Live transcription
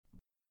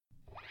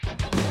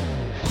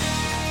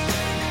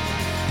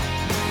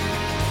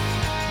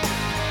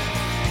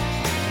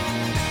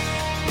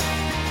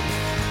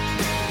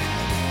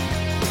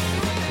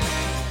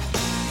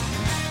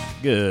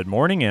Good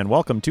morning and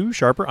welcome to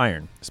Sharper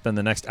Iron. Spend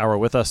the next hour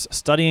with us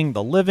studying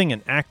the living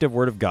and active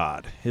Word of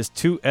God, His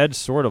two-edged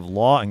sword of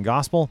law and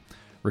gospel,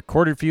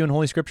 recorded for you in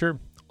Holy Scripture,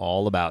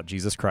 all about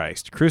Jesus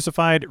Christ,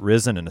 crucified,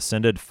 risen, and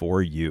ascended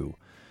for you.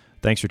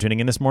 Thanks for tuning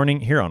in this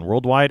morning here on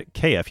Worldwide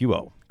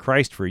KFUO.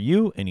 Christ for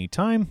you,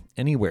 anytime,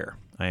 anywhere.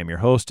 I am your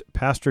host,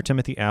 Pastor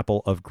Timothy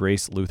Apple of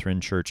Grace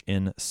Lutheran Church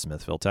in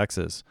Smithville,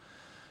 Texas.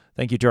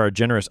 Thank you to our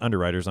generous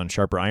underwriters on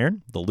Sharper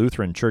Iron, the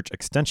Lutheran Church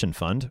Extension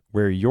Fund,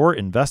 where your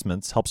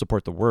investments help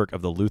support the work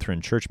of the Lutheran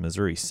Church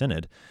Missouri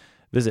Synod.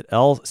 Visit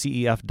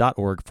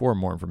lcef.org for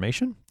more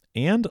information.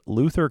 And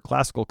Luther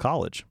Classical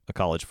College, a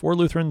college for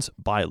Lutherans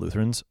by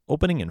Lutherans,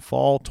 opening in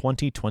fall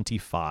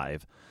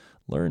 2025.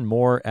 Learn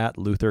more at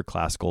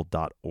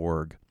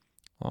lutherclassical.org.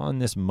 On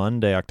this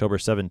Monday, October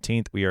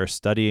 17th, we are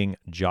studying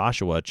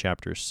Joshua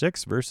chapter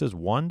 6, verses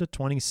 1 to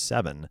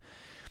 27.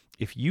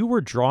 If you were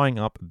drawing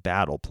up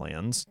battle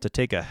plans to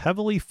take a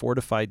heavily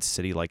fortified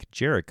city like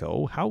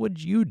Jericho, how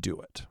would you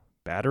do it?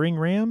 Battering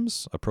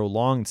rams? A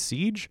prolonged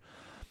siege?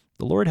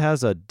 The Lord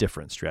has a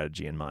different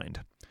strategy in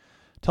mind.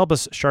 To help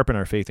us sharpen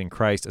our faith in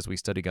Christ as we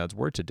study God's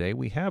Word today,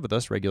 we have with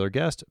us regular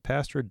guest,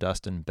 Pastor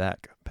Dustin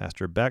Beck.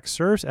 Pastor Beck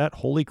serves at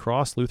Holy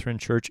Cross Lutheran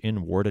Church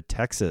in Warda,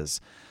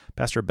 Texas.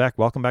 Pastor Beck,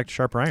 welcome back to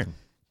Sharper Iron.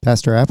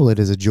 Pastor Apple, it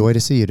is a joy to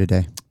see you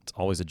today. It's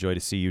always a joy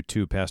to see you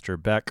too, Pastor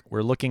Beck.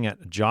 We're looking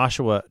at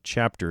Joshua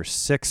chapter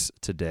 6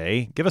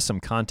 today. Give us some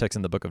context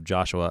in the book of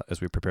Joshua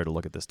as we prepare to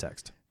look at this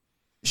text.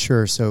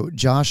 Sure. So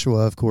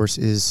Joshua, of course,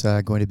 is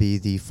going to be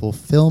the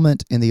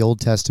fulfillment in the Old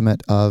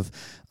Testament of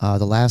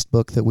the last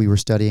book that we were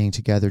studying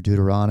together,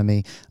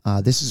 Deuteronomy.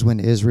 This is when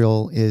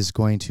Israel is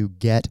going to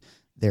get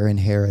their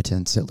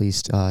inheritance, at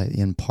least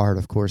in part,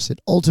 of course.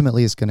 It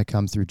ultimately is going to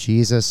come through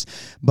Jesus.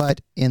 But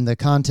in the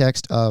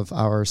context of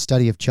our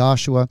study of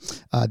Joshua,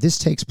 this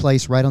takes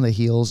place right on the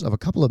heels of a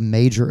couple of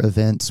major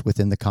events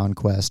within the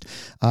conquest.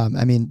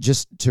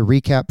 Just to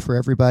recap for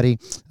everybody,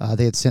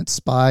 they had sent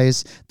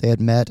spies. They had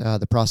met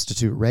the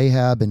prostitute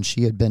Rahab, and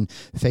she had been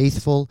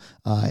faithful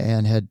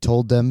and had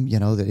told them,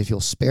 that if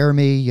you'll spare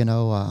me,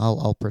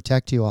 I'll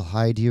protect you, I'll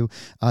hide you.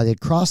 They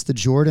had crossed the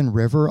Jordan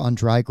River on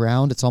dry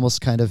ground. It's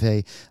almost kind of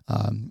a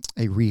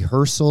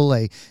rehearsal,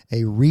 a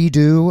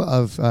redo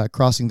of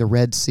crossing the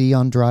Red Sea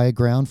on dry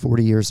ground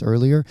 40 years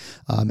earlier.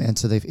 And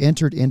so they've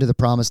entered into the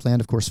Promised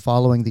Land, of course,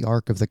 following the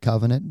Ark of the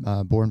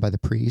Covenant, borne by the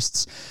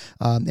priests.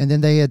 And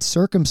then they had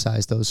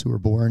circumcised those who were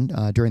born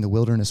during the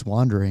wilderness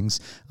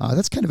wanderings.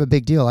 That's kind of a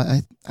big deal.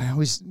 I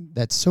always,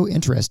 that's so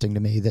interesting to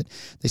me that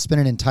they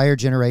spent an entire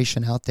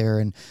generation out there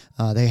and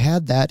they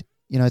had that.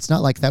 It's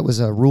not like that was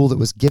a rule that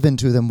was given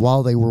to them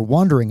while they were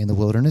wandering in the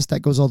wilderness.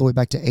 That goes all the way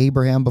back to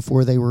Abraham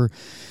before they were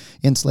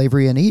in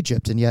slavery in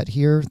Egypt. And yet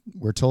here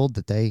we're told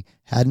that they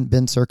hadn't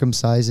been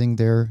circumcising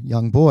their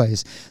young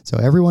boys. So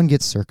everyone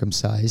gets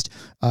circumcised.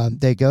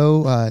 They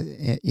go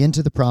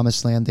into the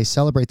Promised Land. They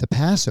celebrate the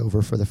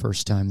Passover for the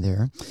first time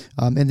there.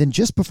 And then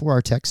just before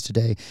our text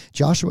today,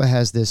 Joshua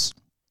has this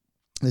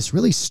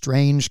really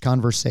strange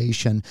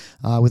conversation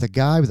with a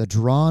guy with a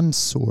drawn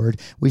sword.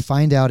 We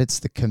find out it's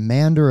the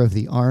commander of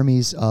the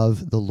armies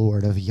of the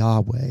Lord, of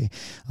Yahweh.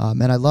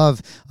 And I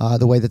love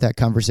the way that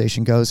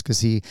conversation goes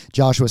because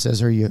Joshua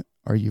says, Are you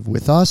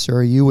with us or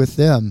are you with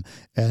them?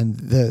 And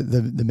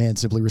the man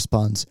simply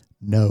responds,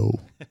 no.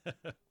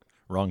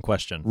 Wrong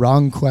question.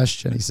 Wrong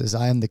question. He says,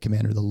 I am the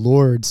commander of the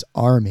Lord's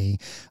army.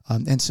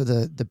 And so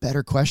the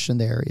better question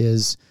there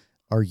is,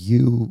 are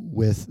you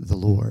with the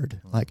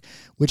Lord? Like,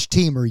 which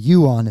team are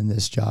you on in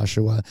this,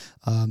 Joshua?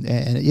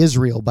 And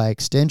Israel, by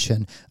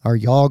extension, are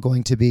y'all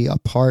going to be a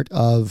part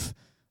of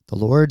the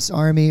Lord's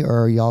army,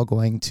 or are y'all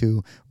going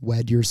to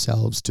wed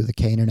yourselves to the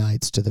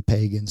Canaanites, to the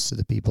pagans, to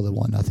the people that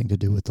want nothing to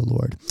do with the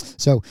Lord?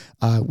 So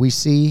we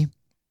see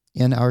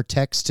in our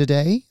text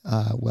today,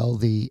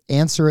 the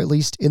answer, at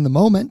least in the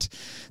moment,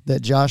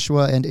 that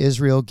Joshua and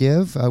Israel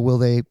give, will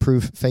they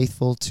prove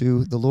faithful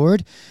to the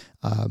Lord?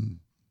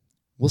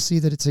 We'll see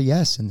that it's a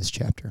yes in this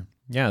chapter.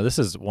 Yeah, this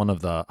is one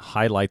of the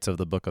highlights of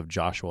the book of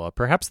Joshua,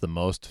 perhaps the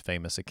most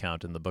famous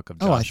account in the book of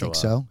Joshua. Oh, I think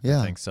so,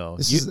 yeah. I think so.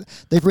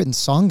 They've written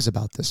songs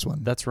about this one.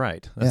 That's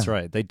right. That's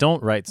right. They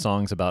don't write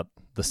songs about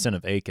the sin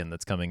of Achan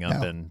that's coming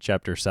up in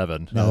chapter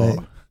 7.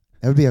 No.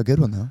 That would be a good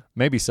one, though.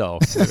 Maybe so.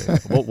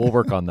 We'll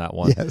work on that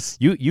one. Yes.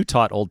 You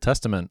taught Old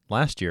Testament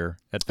last year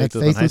at Faith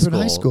Lutheran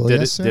High School.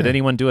 Yes, sir. Did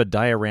anyone do a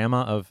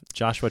diorama of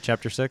Joshua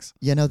chapter 6?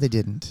 They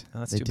didn't. Oh,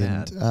 that's they too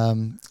didn't.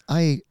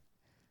 bad.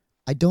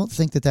 I don't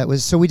think that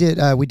was, so we did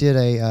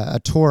a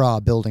Torah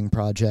building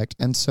project,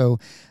 and so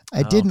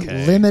I didn't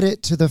limit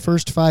it to the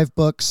first 5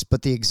 books,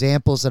 but the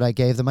examples that I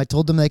gave them, I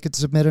told them they could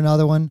submit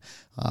another one,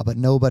 but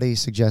nobody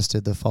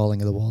suggested the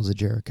falling of the walls of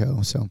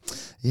Jericho. So,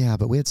 yeah,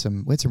 but we had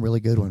some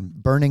really good ones.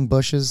 Burning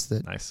bushes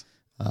that nice.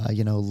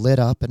 Lit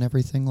up and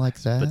everything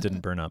like that. But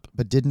didn't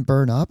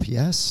burn up.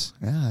 Yes.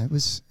 Yeah, it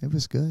was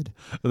good.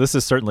 Well, this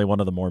is certainly one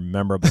of the more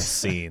memorable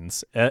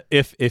scenes.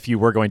 If you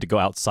were going to go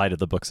outside of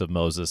the books of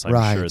Moses,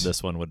 I'm sure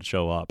this one would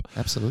show up.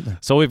 Absolutely.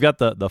 So we've got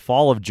the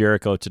fall of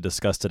Jericho to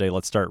discuss today.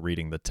 Let's start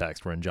reading the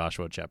text. We're in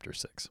Joshua chapter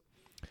 6.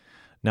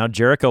 Now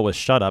Jericho was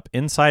shut up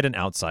inside and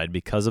outside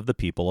because of the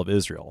people of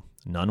Israel.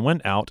 None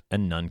went out,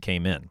 and none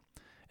came in.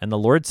 And the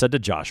Lord said to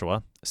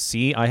Joshua,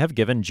 See, I have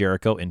given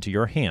Jericho into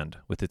your hand,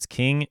 with its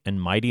king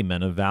and mighty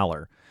men of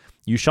valor.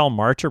 You shall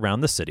march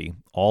around the city,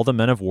 all the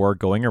men of war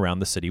going around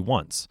the city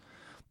once.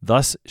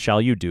 Thus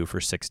shall you do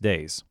for 6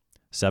 days.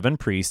 7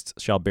 priests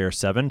shall bear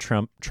 7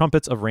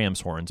 trumpets of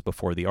ram's horns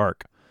before the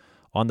ark.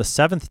 On the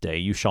 7th day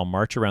you shall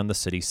march around the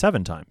city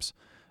 7 times,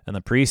 and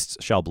the priests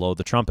shall blow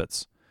the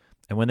trumpets.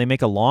 And when they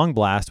make a long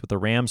blast with the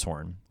ram's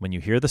horn, when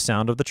you hear the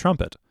sound of the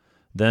trumpet,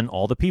 then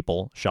all the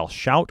people shall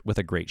shout with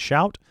a great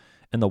shout,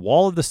 and the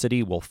wall of the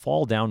city will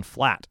fall down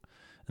flat,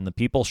 and the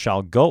people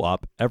shall go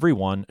up, every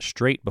one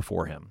straight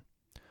before him.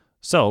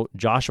 So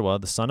Joshua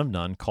the son of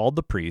Nun called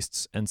the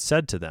priests and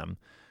said to them,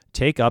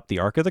 Take up the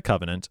ark of the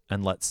covenant,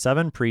 and let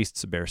 7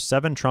 priests bear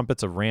 7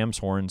 trumpets of ram's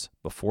horns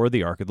before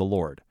the ark of the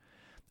Lord.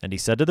 And he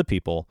said to the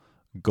people,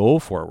 Go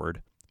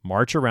forward,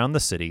 march around the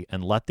city,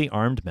 and let the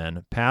armed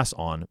men pass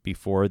on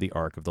before the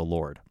ark of the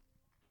Lord.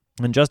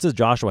 And just as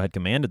Joshua had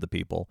commanded the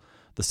people,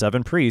 the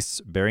 7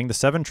 priests, bearing the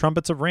 7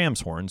 trumpets of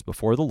ram's horns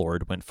before the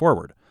Lord, went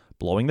forward,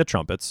 blowing the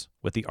trumpets,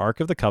 with the ark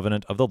of the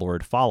covenant of the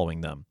Lord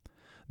following them.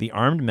 The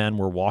armed men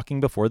were walking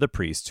before the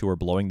priests who were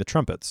blowing the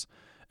trumpets,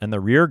 and the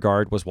rear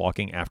guard was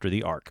walking after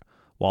the ark,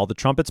 while the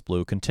trumpets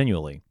blew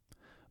continually.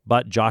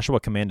 But Joshua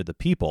commanded the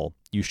people,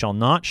 You shall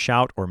not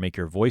shout or make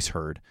your voice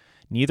heard,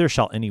 neither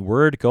shall any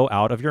word go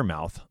out of your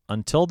mouth,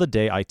 until the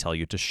day I tell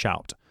you to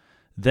shout.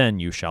 Then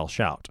you shall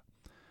shout.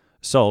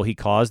 So he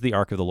caused the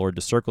ark of the Lord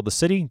to circle the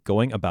city,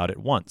 going about it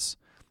once.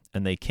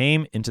 And they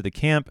came into the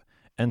camp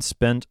and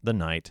spent the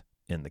night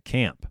in the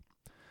camp.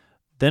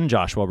 Then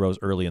Joshua rose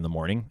early in the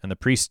morning, and the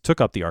priests took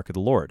up the ark of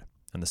the Lord.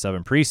 And the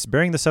 7 priests,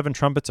 bearing the 7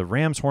 trumpets of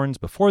ram's horns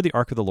before the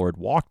ark of the Lord,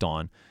 walked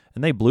on,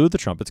 and they blew the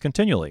trumpets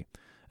continually.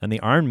 And the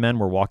armed men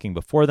were walking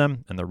before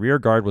them, and the rear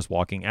guard was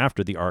walking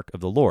after the ark of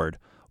the Lord,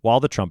 while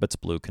the trumpets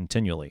blew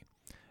continually.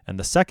 And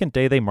the 2nd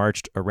day they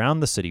marched around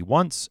the city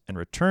once, and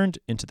returned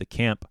into the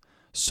camp.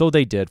 So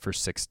they did for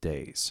 6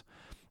 days.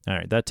 All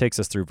right, that takes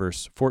us through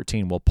verse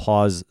 14. We'll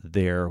pause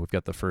there. We've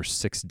got the first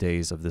 6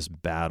 days of this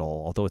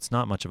battle, although it's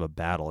not much of a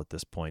battle at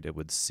this point, it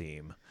would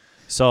seem.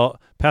 So,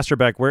 Pastor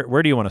Beck,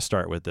 where do you want to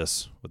start with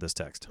this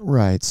text?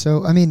 Right.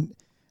 So, I mean,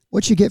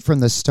 what you get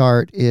from the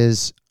start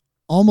is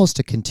almost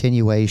a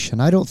continuation.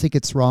 I don't think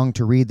it's wrong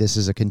to read this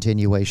as a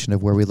continuation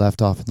of where we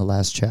left off in the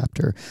last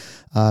chapter.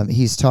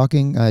 He's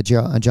talking,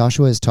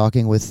 Joshua is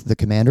talking with the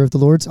commander of the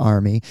Lord's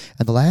army,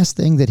 and the last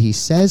thing that he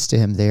says to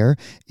him there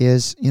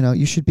is,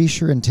 you should be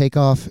sure and take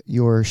off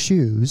your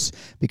shoes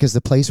because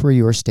the place where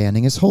you are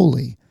standing is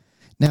holy.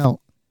 Now,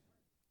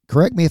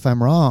 correct me if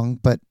I'm wrong,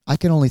 but I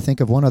can only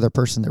think of one other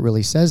person that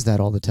really says that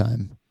all the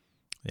time.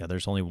 Yeah,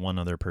 there's only one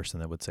other person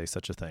that would say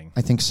such a thing.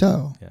 I think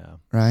so. Yeah.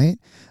 Right?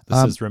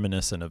 This is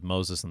reminiscent of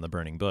Moses and the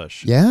burning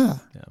bush. Yeah.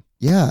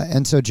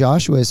 And so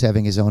Joshua is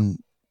having his own,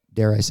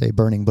 dare I say,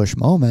 burning bush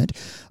moment,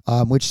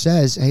 which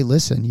says, hey,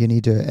 listen, you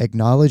need to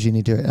acknowledge, you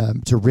need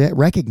to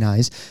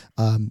recognize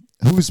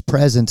whose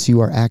presence you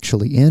are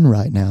actually in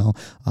right now,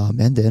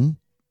 and then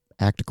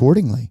act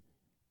accordingly.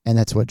 And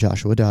that's what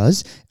Joshua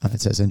does. It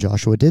says, and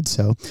Joshua did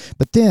so.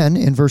 But then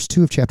in verse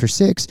 2 of chapter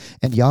 6,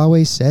 and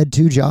Yahweh said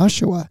to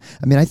Joshua.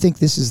 I mean, I think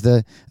this is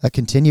a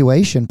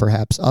continuation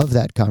perhaps of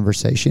that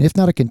conversation. If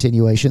not a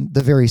continuation,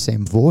 the very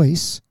same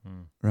voice,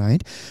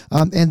 right?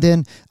 And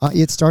then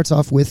it starts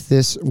off with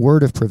this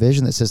word of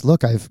provision that says,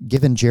 look, I've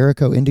given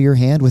Jericho into your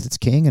hand with its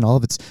king and all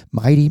of its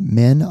mighty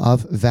men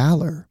of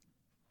valor.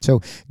 So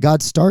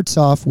God starts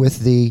off with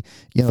the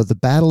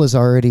battle is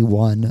already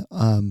won.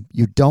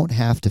 You don't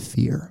have to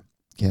fear.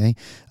 Okay,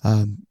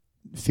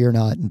 fear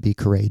not and be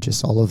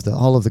courageous. All of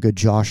the good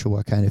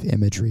Joshua kind of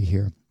imagery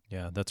here.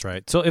 Yeah, that's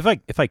right. So if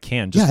I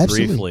can just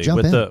briefly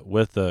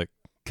with the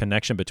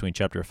connection between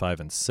chapter 5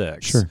 and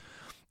 6. Sure.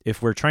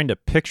 If we're trying to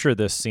picture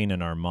this scene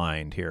in our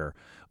mind here,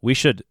 we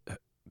should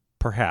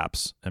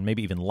perhaps, and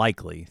maybe even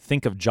likely,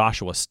 think of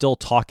Joshua still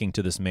talking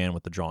to this man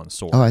with the drawn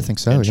sword. Oh, I think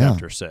so, in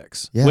chapter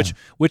 6, yeah.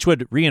 which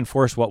would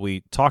reinforce what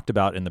we talked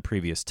about in the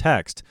previous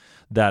text,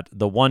 that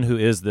the one who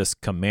is this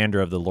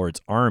commander of the Lord's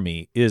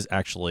army is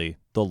actually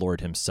the Lord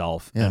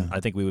himself. Yeah. And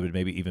I think we would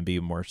maybe even be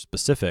more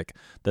specific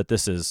that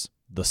this is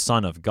the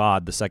Son of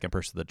God, the second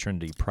person of the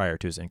Trinity prior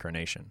to his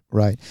incarnation.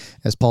 Right.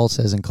 As Paul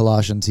says in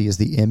Colossians, he is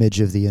the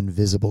image of the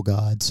invisible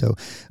God. So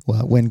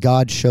when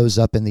God shows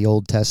up in the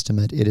Old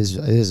Testament, it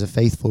is a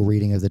faithful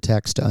reading of the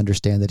text to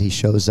understand that he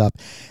shows up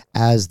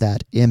as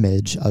that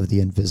image of the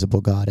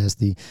invisible God, as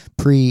the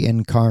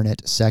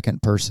pre-incarnate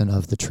second person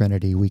of the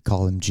Trinity. We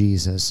call him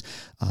Jesus.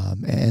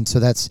 And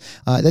so that's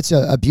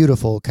a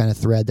beautiful kind of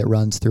thread that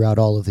runs throughout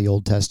all of the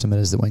Old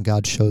Testament, is that when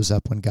God shows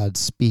up, when God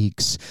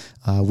speaks,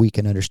 we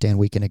can understand,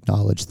 we can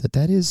acknowledge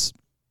that is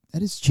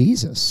that is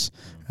Jesus,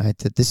 right?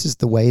 That this is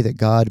the way that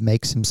God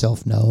makes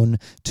himself known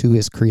to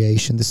his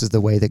creation. This is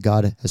the way that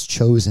God has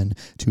chosen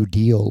to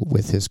deal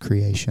with his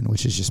creation,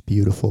 which is just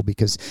beautiful,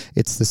 because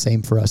it's the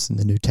same for us in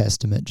the New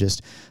Testament.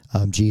 Just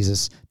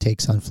Jesus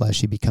takes on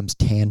flesh. He becomes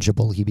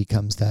tangible. He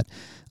becomes that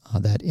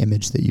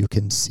image that you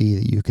can see,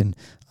 that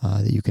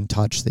you can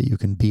touch, that you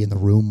can be in the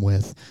room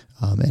with.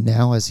 And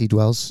now as he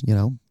dwells,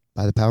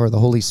 by the power of the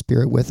Holy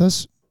Spirit with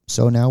us,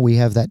 so now we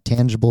have that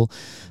tangible,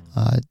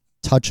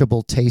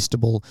 touchable,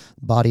 tasteable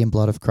body and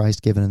blood of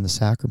Christ given in the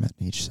sacrament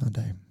each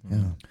Sunday.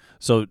 Yeah.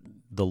 So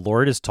the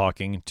Lord is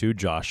talking to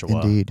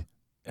Joshua. Indeed.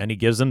 And he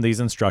gives him these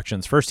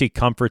instructions. First, he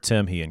comforts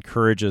him. He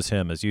encourages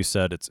him. As you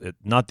said, it's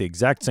not the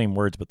exact same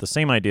words, but the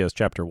same idea as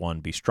chapter 1.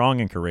 Be strong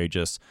and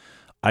courageous.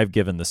 I've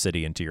given the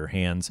city into your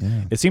hands.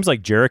 Yeah. It seems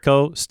like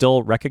Jericho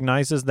still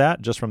recognizes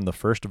that just from the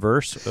first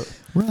verse.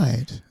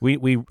 Right.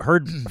 We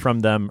heard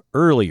from them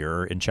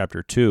earlier in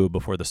chapter 2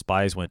 before the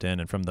spies went in,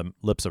 and from the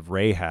lips of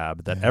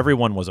Rahab that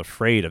everyone was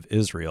afraid of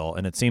Israel,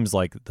 and it seems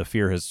like the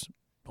fear has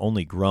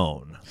only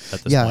grown at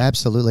this point. Yeah,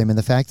 absolutely. I mean,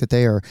 the fact that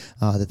they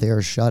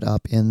are shut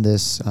up in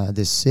this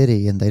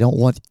city and they don't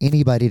want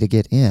anybody to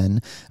get in.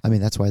 I mean,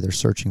 that's why they're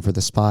searching for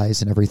the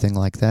spies and everything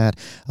like that.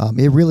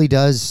 It really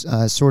does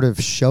sort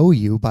of show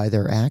you by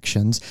their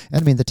actions.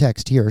 And I mean, the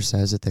text here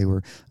says that they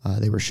were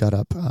shut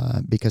up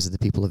because of the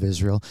people of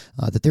Israel.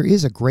 That there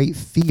is a great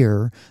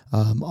fear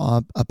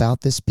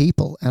about this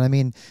people. And I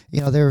mean,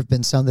 there have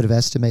been some that have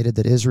estimated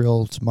that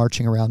Israel's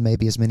marching around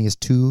maybe as many as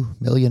 2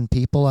 million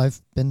people.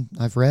 I've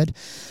read.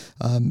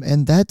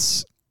 And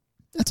that's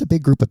a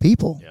big group of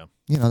people.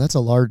 Yeah. That's a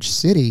large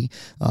city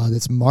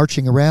that's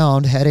marching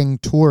around heading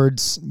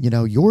towards,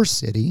 your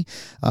city.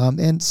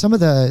 And some of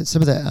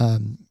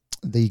the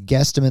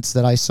guesstimates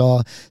that I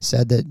saw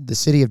said that the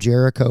city of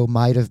Jericho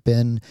might have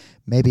been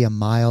maybe a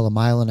mile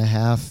and a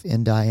half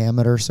in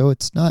diameter. So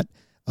it's not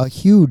a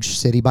huge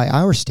city by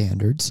our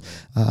standards,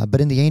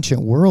 but in the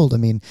ancient world, I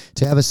mean,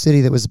 to have a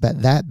city that was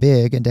that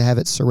big and to have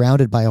it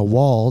surrounded by a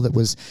wall that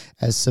was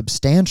as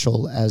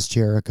substantial as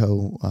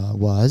Jericho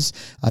was,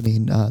 I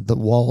mean, the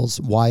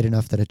walls wide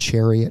enough that a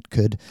chariot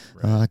could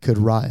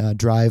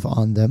drive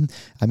on them.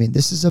 I mean,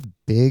 this is a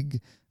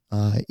big,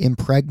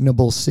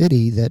 impregnable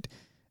city that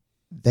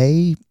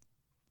they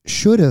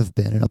should have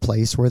been in a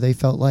place where they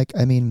felt like,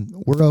 I mean,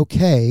 we're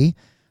okay.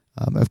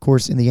 Of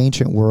course, in the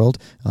ancient world,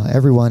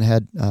 everyone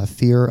had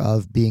fear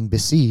of being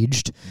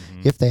besieged.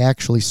 If they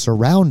actually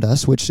surround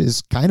us, which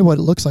is kind of what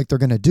it looks like they're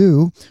going to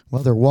do.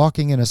 Well, they're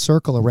walking in a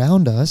circle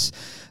around us.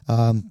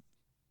 But,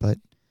 I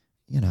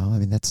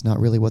mean, that's not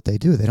really what they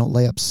do. They don't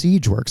lay up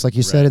siege works. Like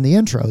you said in the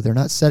intro, they're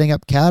not setting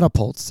up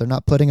catapults. They're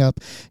not putting up,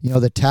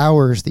 the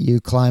towers that you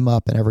climb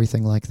up and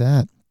everything like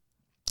that.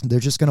 They're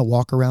just going to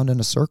walk around in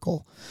a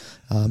circle.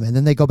 And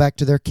then they go back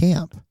to their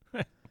camp.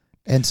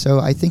 And so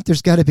I think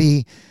there's got to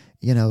be,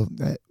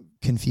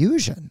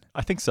 confusion.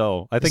 I think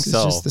so. This is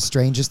just the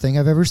strangest thing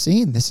I've ever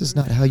seen. This is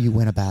not how you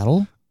win a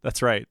battle.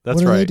 That's right.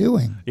 What are they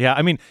doing? Yeah,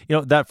 I mean,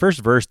 that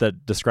first verse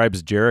that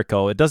describes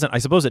Jericho, I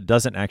suppose it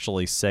doesn't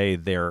actually say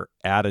their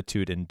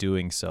attitude in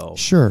doing so.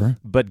 Sure.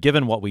 But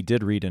given what we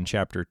did read in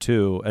chapter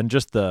 2 and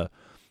just the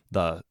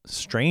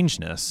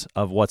strangeness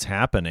of what's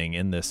happening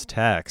in this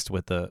text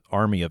with the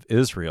army of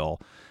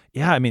Israel,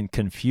 yeah, I mean,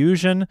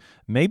 confusion,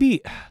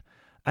 maybe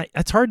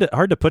it's hard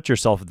to put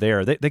yourself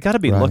there. They got to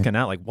be looking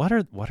out like, what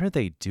are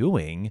they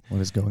doing?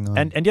 What is going on?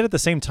 And yet at the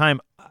same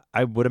time,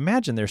 I would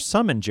imagine there's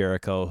some in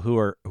Jericho who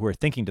are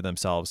thinking to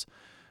themselves,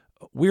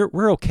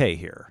 we're okay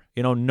here.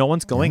 No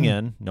one's going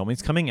in, no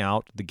one's coming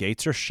out. The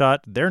gates are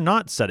shut. They're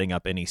not setting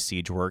up any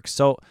siege work.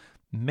 So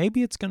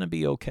maybe it's going to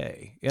be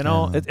okay.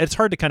 It's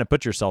hard to kind of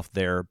put yourself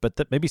there, but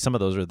maybe some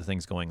of those are the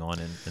things going on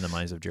in the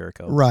minds of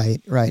Jericho.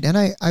 Right. And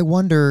I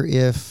wonder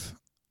if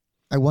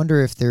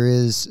there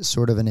is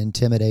sort of an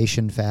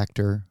intimidation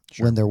factor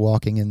when they're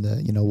walking in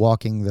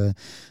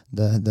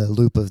the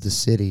loop of the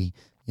city,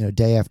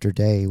 day after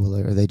day. Well,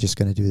 are they just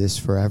going to do this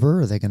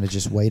forever? Are they going to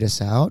just wait us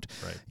out?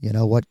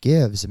 Right. What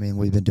gives? I mean,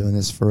 we've been doing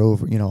this for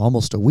over,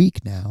 almost a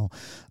week now.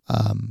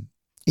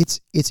 It's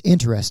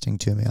interesting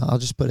to me. I'll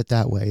just put it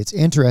that way. It's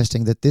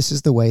interesting that this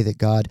is the way that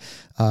God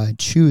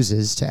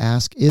chooses to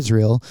ask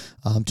Israel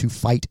to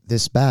fight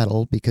this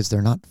battle, because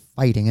they're not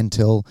fighting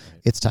until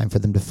it's time for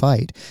them to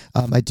fight.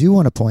 I do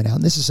want to point out,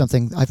 and this is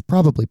something I've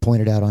probably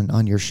pointed out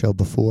on your show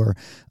before,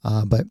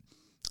 but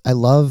I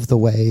love the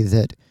way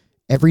that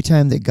every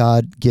time that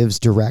God gives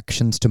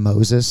directions to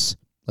Moses,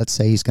 let's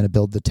say he's going to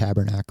build the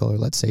tabernacle, or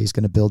let's say he's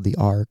going to build the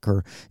ark,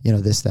 or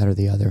this, that, or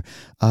the other,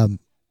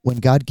 when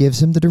God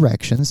gives him the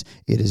directions,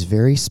 it is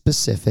very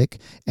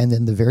specific. And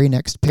then the very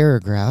next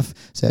paragraph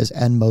says,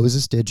 and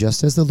Moses did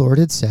just as the Lord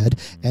had said.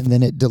 And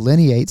then it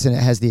delineates, and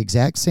it has the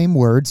exact same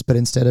words, but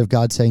instead of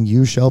God saying,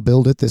 you shall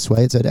build it this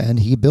way, it said, and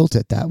he built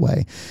it that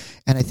way.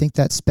 And I think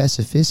that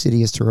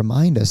specificity is to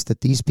remind us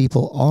that these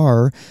people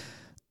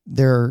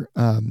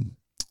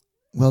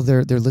Well,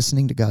 they're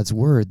listening to God's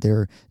word.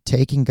 They're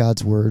taking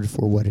God's word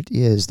for what it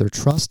is. They're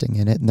trusting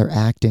in it, and they're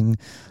acting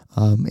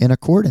in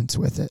accordance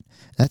with it.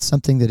 That's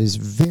something that is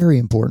very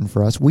important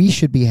for us. We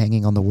should be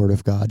hanging on the word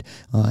of God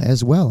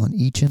as well, on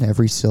each and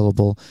every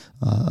syllable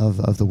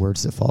of the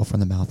words that fall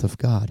from the mouth of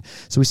God.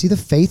 So we see the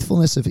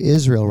faithfulness of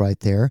Israel right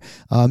there,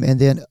 and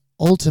then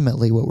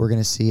ultimately, what we're going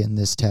to see in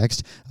this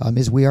text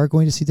is we are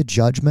going to see the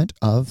judgment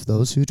of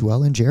those who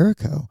dwell in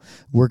Jericho.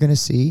 We're going to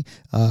see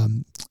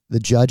the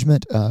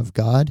judgment of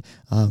God.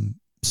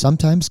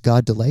 Sometimes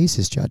God delays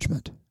his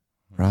judgment,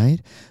 right?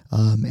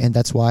 And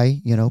that's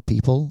why,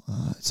 people,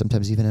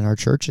 sometimes even in our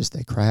churches,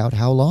 they cry out,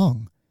 "How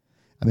long?"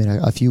 I mean,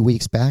 a few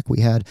weeks back,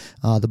 we had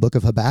the book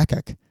of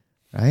Habakkuk,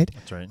 right?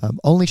 That's right.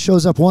 Only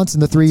shows up once in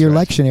the 3-year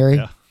lectionary.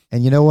 Yeah.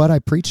 And you know what? I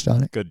preached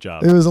on it. Good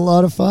job. It was a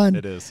lot of fun.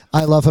 It is.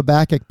 I love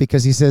Habakkuk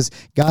because he says,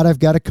 "God, I've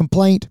got a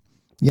complaint.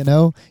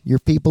 Your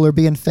people are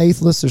being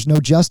faithless. There's no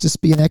justice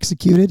being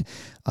executed.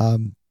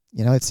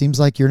 It seems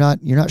like you're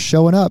not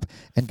showing up."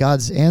 And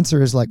God's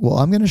answer is like, "Well,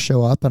 I'm going to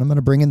show up, and I'm going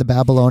to bring in the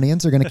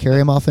Babylonians. They're going to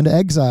carry him off into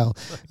exile."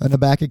 And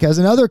Habakkuk has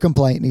another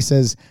complaint, and he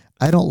says,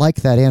 "I don't like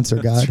that answer,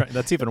 God." That's right.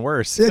 That's even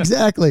worse.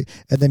 Exactly.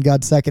 And then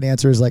God's second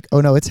answer is like,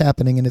 "Oh no, it's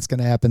happening, and it's going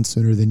to happen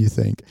sooner than you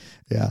think."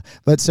 Yeah.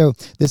 But so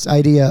this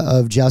idea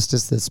of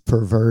justice that's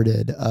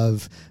perverted,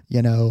 of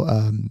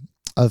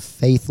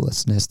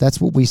faithlessness, that's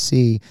what we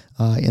see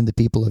in the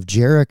people of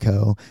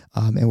Jericho.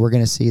 And we're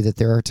going to see that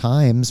there are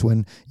times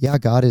when,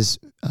 God is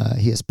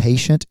he is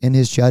patient in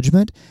his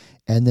judgment.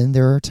 And then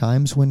there are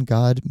times when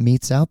God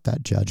metes out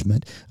that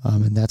judgment,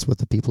 and that's what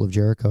the people of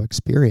Jericho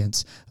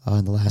experience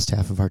in the last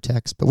half of our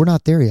text. But we're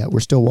not there yet. We're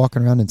still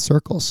walking around in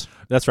circles.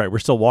 That's right. We're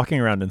still walking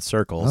around in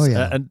circles. Oh,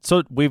 yeah. And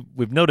so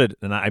we've noted,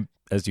 and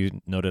as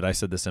you noted, I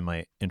said this in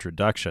my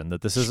introduction,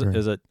 that this is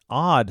an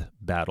odd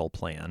battle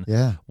plan.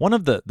 Yeah. One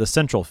of the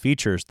central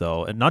features,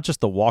 though, and not just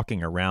the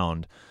walking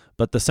around,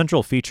 but the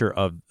central feature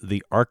of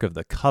the Ark of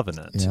the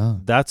Covenant. Yeah.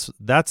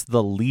 That's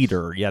the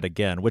leader yet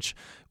again, which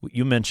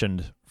you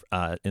mentioned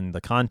in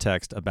the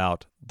context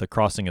about the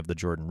crossing of the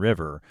Jordan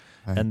River.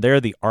 Right. And there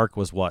the ark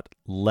was what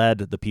led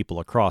the people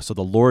across. So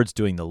the Lord's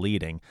doing the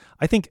leading.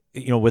 I think,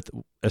 with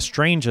as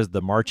strange as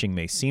the marching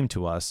may seem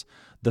to us,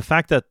 the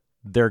fact that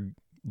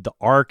the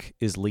ark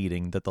is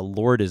leading, that the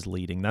Lord is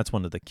leading, that's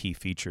one of the key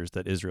features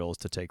that Israel is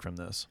to take from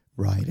this.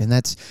 Right. And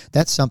that's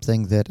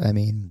something that,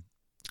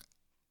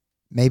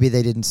 maybe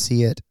they didn't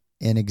see it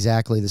in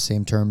exactly the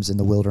same terms in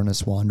the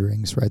wilderness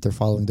wanderings, right? They're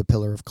following the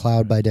pillar of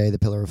cloud by day, the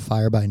pillar of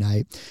fire by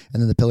night,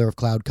 and then the pillar of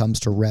cloud comes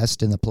to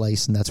rest in the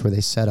place, and that's where they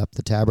set up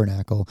the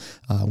tabernacle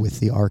with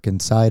the ark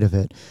inside of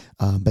it.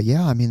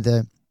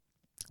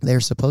 They're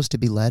supposed to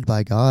be led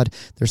by God.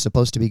 They're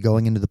supposed to be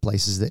going into the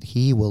places that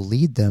he will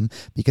lead them,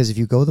 because if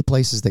you go the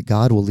places that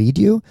God will lead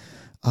you,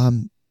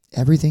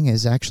 everything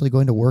is actually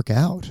going to work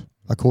out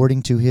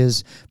according to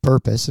his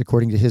purpose,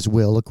 according to his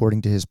will,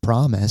 according to his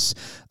promise.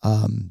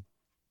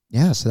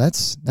 So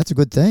that's a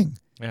good thing.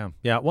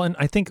 Yeah. Well, and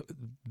I think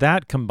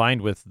that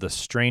combined with the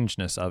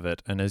strangeness of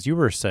it, and as you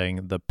were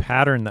saying, the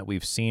pattern that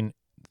we've seen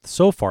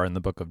so far in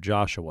the book of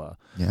Joshua,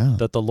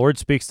 that the Lord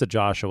speaks to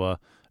Joshua,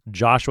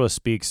 Joshua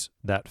speaks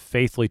that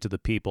faithfully to the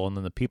people, and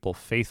then the people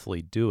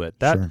faithfully do it.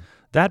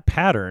 That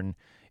pattern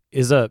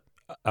is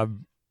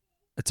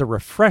it's a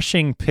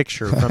refreshing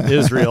picture from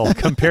Israel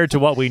compared to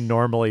what we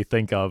normally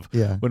think of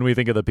when we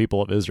think of the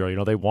people of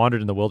Israel. They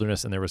wandered in the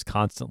wilderness and there was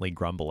constantly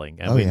grumbling.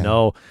 And we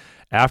know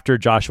after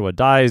Joshua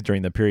dies,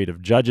 during the period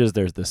of Judges,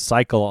 there's this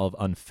cycle of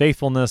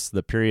unfaithfulness.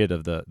 The period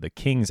of the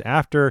kings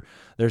after,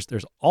 there's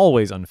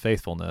always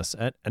unfaithfulness.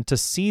 And to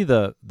see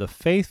the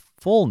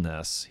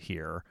faithfulness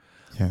here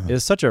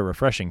is such a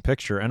refreshing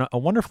picture and a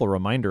wonderful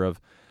reminder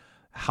of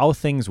how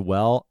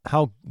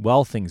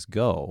well things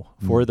go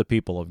for the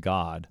people of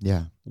God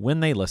when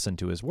they listen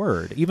to his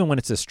word, even when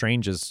it's as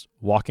strange as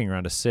walking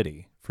around a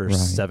city for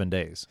 7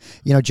 days.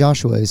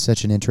 Joshua is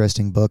such an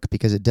interesting book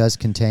because it does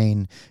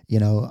contain,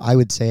 I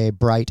would say, a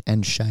bright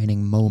and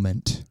shining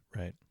moment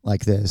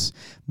like this.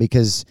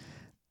 Because,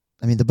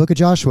 the book of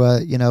Joshua,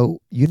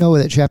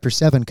 that chapter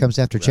 7 comes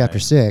after chapter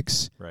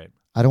 6. Right.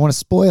 I don't want to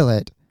spoil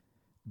it,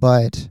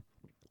 but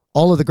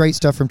all of the great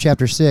stuff from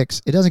chapter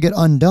 6, it doesn't get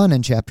undone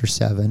in chapter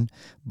 7,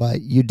 but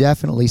you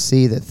definitely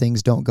see that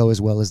things don't go as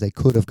well as they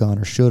could have gone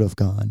or should have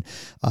gone.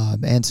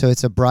 And so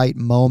it's a bright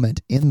moment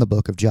in the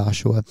book of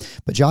Joshua.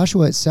 But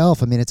Joshua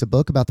itself, it's a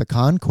book about the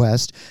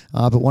conquest,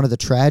 but one of the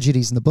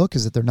tragedies in the book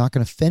is that they're not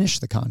going to finish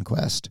the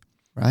conquest,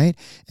 right?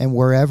 And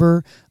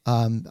wherever,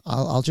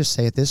 I'll just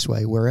say it this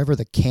way, wherever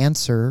the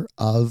cancer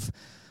of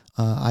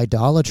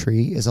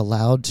idolatry is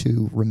allowed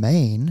to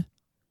remain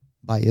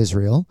by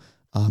Israel,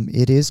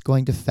 it is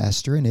going to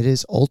fester, and it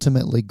is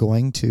ultimately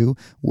going to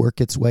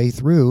work its way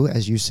through,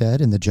 as you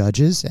said, in the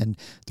Judges and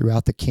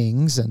throughout the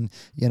Kings and,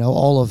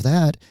 all of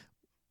that.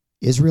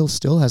 Israel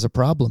still has a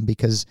problem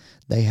because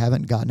they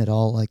haven't gotten it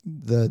all. Like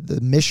the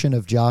mission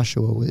of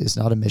Joshua is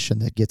not a mission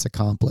that gets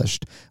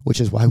accomplished, which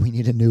is why we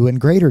need a new and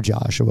greater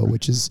Joshua,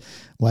 which is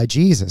why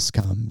Jesus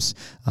comes.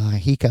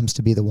 He comes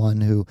to be the one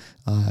who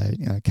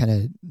kind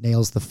of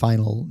nails the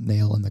final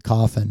nail in the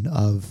coffin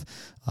of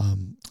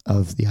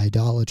the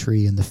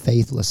idolatry and the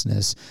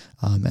faithlessness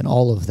and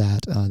all of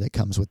that that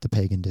comes with the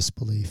pagan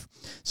disbelief.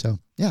 So,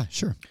 yeah,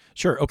 sure.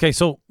 Sure. Okay,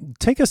 so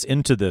take us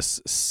into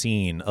this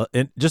scene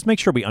and just make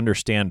sure we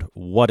understand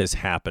what is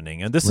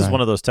happening. And this is Right.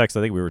 one of those texts,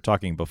 I think we were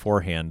talking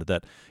beforehand,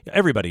 that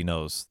everybody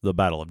knows the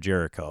Battle of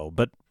Jericho,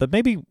 but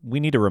maybe we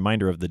need a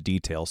reminder of the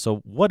details. So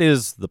what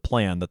is the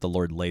plan that the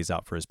Lord lays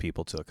out for his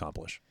people to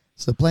accomplish?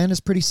 So the plan is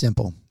pretty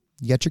simple.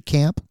 You got your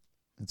camp.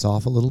 It's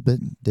off a little bit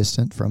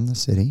distant from the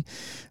city,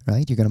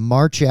 right? You're going to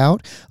march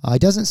out.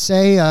 It doesn't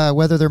say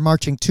whether they're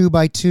marching 2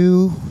 by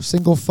 2,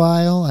 single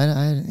file.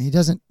 He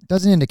doesn't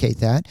indicate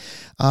that,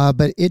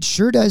 but it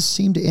sure does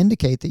seem to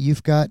indicate that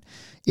you've got,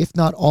 if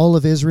not all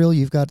of Israel,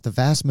 you've got the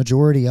vast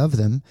majority of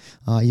them.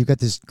 You've got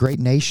this great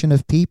nation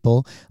of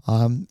people,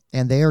 and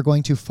they are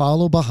going to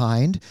follow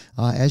behind.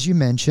 As you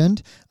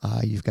mentioned,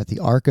 you've got the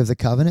Ark of the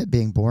Covenant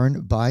being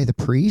borne by the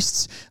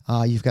priests.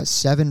 You've got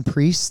 7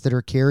 priests that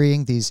are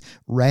carrying these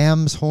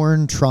ram's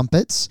horn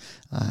trumpets.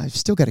 I've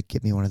still got to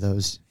get me one of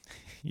those.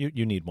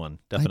 You need one,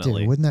 I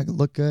definitely. do. Wouldn't that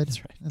look good? That's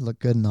right. That'd look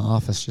good in the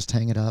office. Just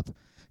hang it up.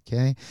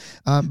 Okay.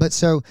 But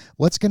so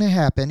what's going to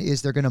happen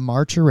is they're going to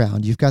march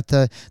around. You've got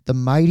the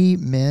mighty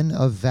men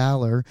of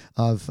valor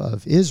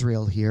of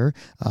Israel here.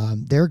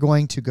 They're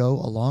going to go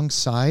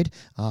alongside,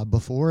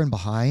 before and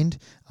behind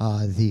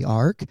the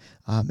ark,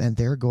 and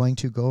they're going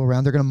to go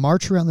around. They're going to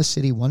march around the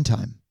city one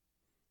time.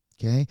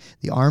 Okay.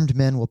 The armed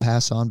men will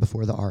pass on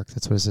before the ark.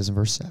 That's what it says in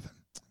verse 7.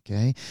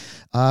 Okay.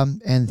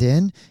 And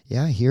then,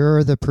 here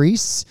are the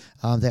priests.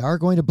 They are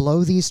going to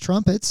blow these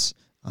trumpets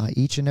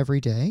each and every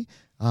day.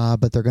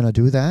 But they're going to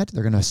do that.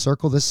 They're going to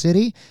circle the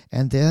city,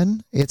 and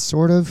then it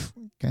sort of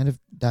kind of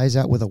dies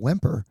out with a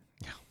whimper,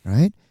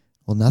 right?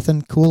 Well,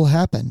 nothing cool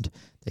happened.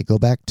 They go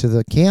back to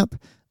the camp.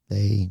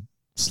 They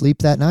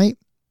sleep that night.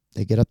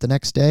 They get up the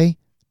next day,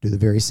 do the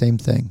very same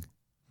thing,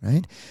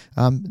 right?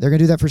 They're going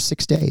to do that for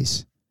 6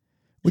 days,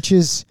 which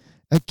is,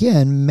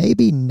 again,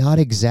 maybe not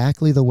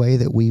exactly the way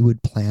that we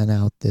would plan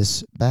out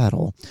this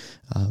battle.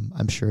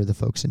 I'm sure the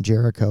folks in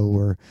Jericho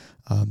were...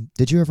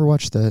 did you ever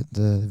watch the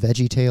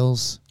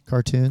VeggieTales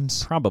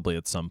cartoons? Probably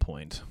at some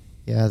point.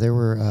 Yeah, there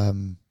were.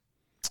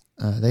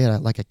 They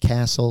had like a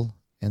castle,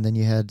 and then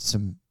you had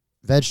some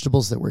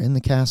vegetables that were in the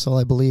castle,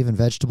 I believe, and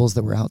vegetables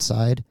that were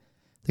outside.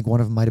 I think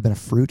one of them might have been a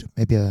fruit,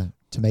 maybe a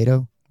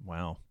tomato.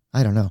 Wow.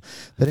 I don't know,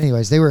 but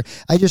anyways, they were.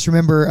 I just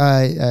remember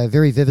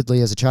very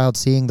vividly as a child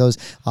seeing those,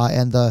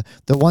 and the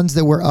ones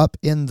that were up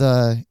in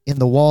the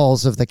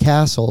walls of the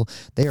castle,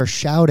 they are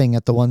shouting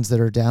at the ones that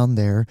are down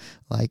there,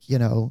 like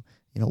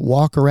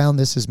walk around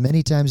this as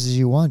many times as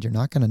you want. You're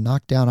not going to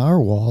knock down our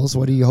walls.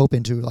 What are you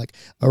hoping to, like,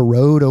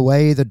 erode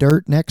away the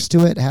dirt next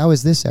to it? How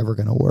is this ever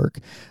going to work?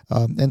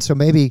 And so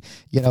maybe,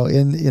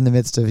 in the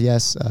midst of,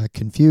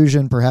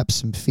 confusion, perhaps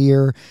some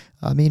fear,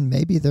 I mean,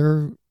 maybe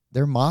they're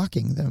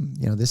mocking them.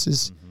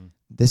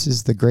 This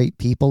is the great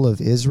people of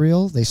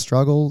Israel. They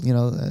struggle,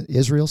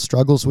 Israel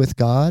struggles with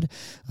God.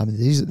 I mean,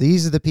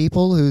 these are the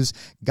people whose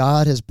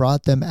God has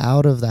brought them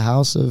out of the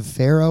house of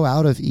Pharaoh,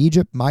 out of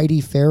Egypt,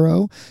 mighty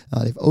Pharaoh.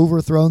 They've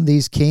overthrown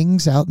these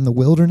kings out in the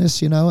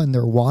wilderness, in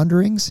their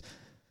wanderings.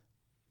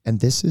 And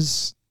this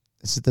is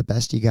the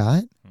best you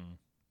got?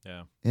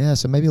 Yeah. Yeah,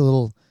 so maybe a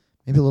little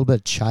bit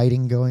of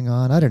chiding going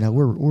on. I don't know.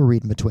 We're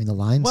reading between the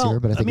lines here,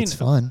 but I think it's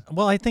fun.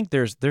 Well, I think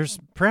there's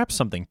perhaps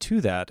something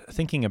to that,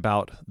 thinking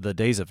about the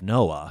days of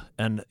Noah.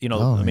 And,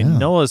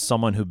 Noah's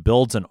someone who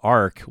builds an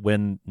ark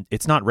when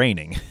it's not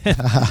raining.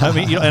 I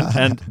mean,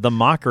 and the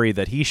mockery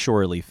that he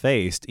surely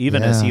faced,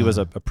 even as he was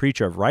a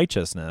preacher of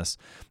righteousness.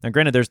 And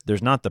granted,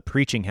 there's not the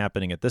preaching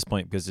happening at this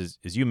point because,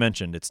 as you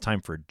mentioned, it's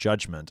time for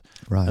judgment.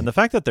 Right. And the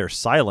fact that they're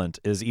silent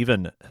is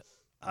even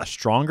a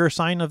stronger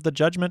sign of the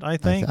judgment, I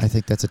think. I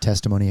think that's a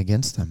testimony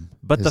against them.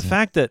 But the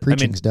fact that,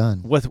 preaching's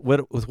done. With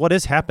what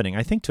is happening,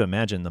 I think to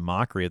imagine the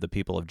mockery of the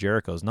people of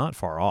Jericho is not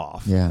far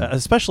off. Yeah.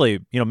 Especially,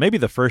 maybe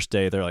the first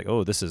day they're like,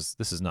 oh, this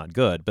is not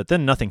good. But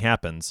then nothing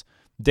happens.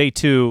 Day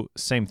 2,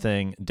 same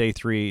thing. Day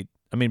 3,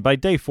 by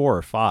day 4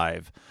 or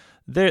 5,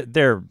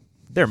 they're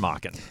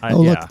mocking.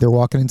 Look, they're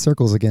walking in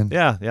circles again.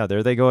 Yeah,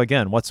 there they go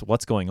again.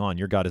 What's going on?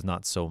 Your God is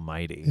not so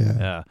mighty.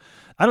 Yeah.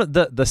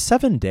 The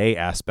 7-day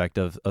aspect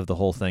of the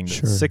whole thing.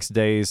 Sure. 6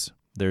 days,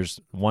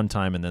 there's one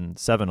time, and then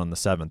 7 on the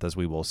 7th, as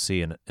we will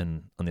see in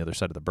on the other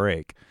side of the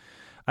break.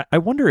 I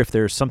wonder if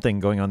there's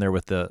something going on there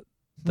with the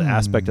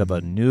aspect of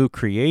a new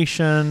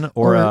creation,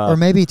 or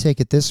maybe take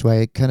it this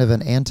way, kind of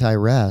an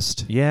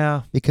anti-rest.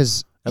 Yeah,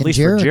 because at least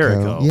for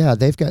Jericho, yeah,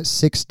 they've got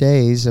 6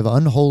 days of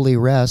unholy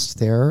rest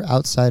there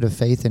outside of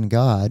faith in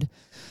God,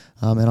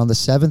 and on the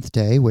 7th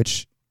day,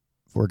 which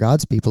for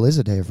God's people is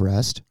a day of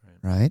rest.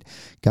 Right?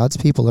 God's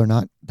people they're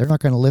not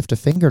going to lift a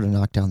finger to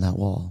knock down that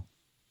wall.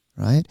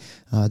 right?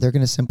 They're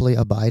going to simply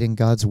abide in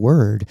God's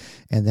word.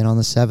 And then on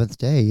the seventh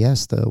day,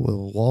 yes, the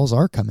walls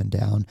are coming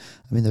down.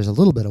 I mean, there's a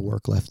little bit of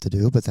work left to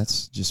do, but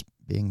that's just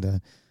being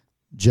the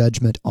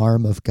judgment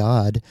arm of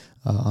God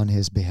on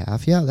his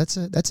behalf. Yeah, that's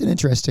an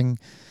interesting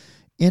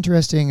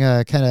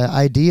kind of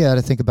idea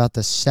to think about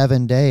the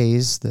 7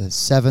 days, the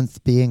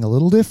seventh being a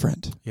little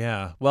different.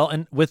 Yeah. Well,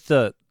 and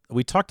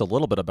we talked a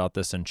little bit about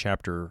this in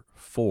chapter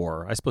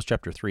 4, I suppose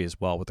chapter 3 as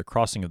well, with the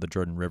crossing of the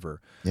Jordan River.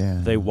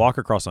 Yeah. They walk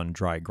across on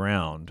dry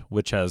ground,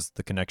 which has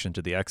the connection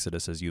to the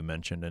Exodus, as you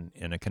mentioned,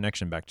 and a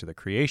connection back to the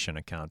creation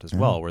account as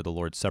well, where the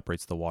Lord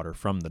separates the water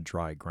from the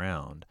dry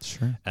ground.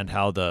 Sure. And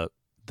how the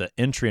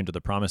entry into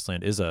the promised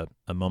land is a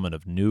moment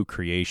of new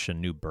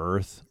creation, new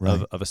birth,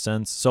 Right. of a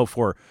sense. So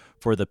for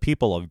the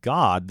people of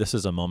God, this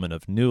is a moment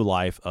of new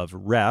life, of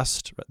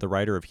rest. The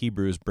writer of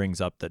Hebrews brings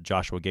up that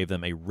Joshua gave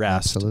them a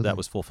rest Absolutely. that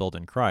was fulfilled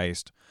in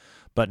Christ.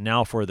 But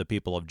now for the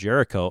people of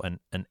Jericho,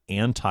 an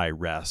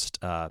anti-rest.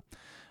 I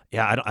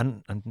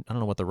don't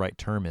know what the right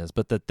term is,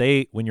 but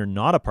that when you're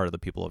not a part of the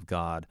people of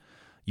God,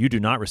 you do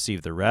not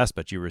receive the rest,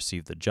 but you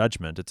receive the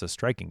judgment. It's a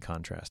striking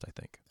contrast, I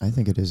think. I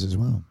think it is as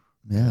well.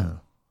 Yeah.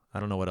 I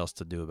don't know what else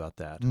to do about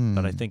that, Mm.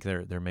 but I think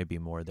there may be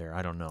more there.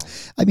 I don't know.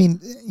 I mean,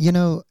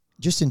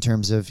 just in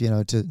terms of,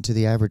 to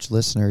the average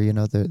listener,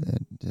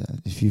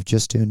 if you've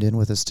just tuned in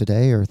with us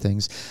today or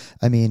things,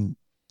 I mean,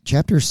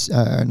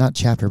 not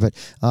chapter, but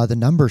the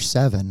number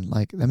 7,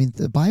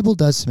 the Bible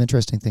does some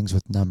interesting things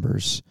with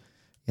numbers.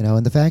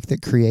 And the fact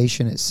that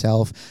creation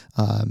itself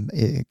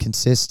it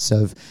consists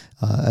of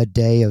a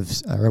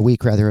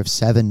week of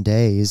 7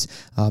 days,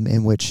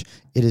 in which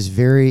it is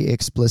very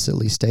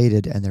explicitly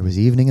stated, and there was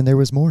evening and there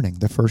was morning,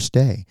 the first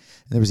day,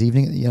 and there was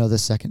evening, the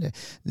second day.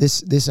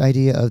 This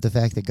idea of the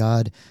fact that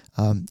God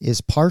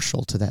is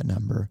partial to that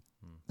number,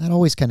 that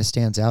always kind of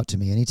stands out to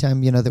me.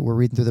 Anytime that we're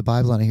reading through the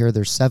Bible and I hear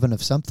there's 7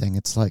 of something,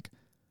 it's like,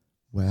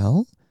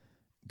 well,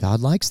 God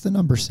likes the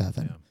number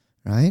 7. Yeah.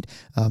 Right?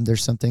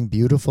 There's something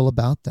beautiful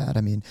about that.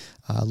 I mean,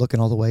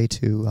 looking all the way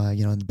to,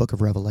 in the book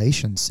of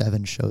Revelation,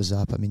 7 shows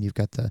up. I mean, you've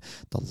got the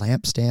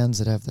lampstands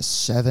that have the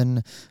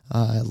 7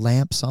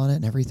 lamps on it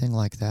and everything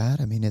like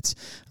that. I mean,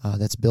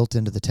 that's built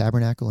into the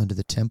tabernacle, into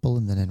the temple,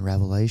 and then in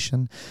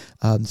Revelation.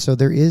 So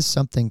there is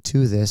something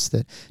to this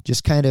that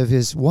just kind of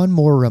is one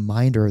more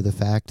reminder of the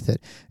fact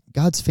that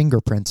God's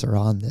fingerprints are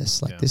on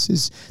this. This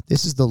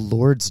is the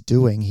Lord's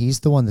doing. He's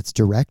the one that's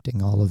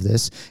directing all of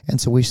this.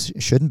 And so we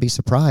shouldn't be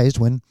surprised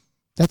when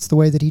that's the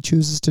way that he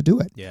chooses to do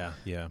it. Yeah.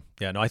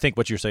 No, I think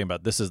what you're saying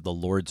about this is the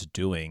Lord's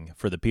doing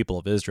for the people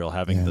of Israel,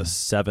 having the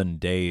 7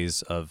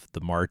 days of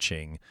the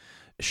marching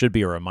should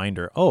be a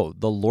reminder. Oh,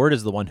 the Lord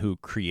is the one who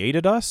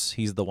created us.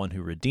 He's the one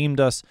who redeemed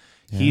us.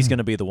 Yeah. He's going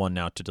to be the one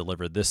now to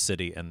deliver this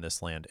city and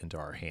this land into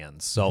our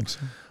hands. So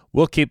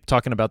we'll keep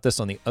talking about this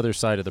on the other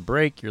side of the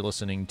break. You're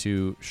listening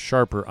to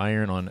Sharper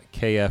Iron on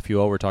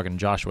KFUO. We're talking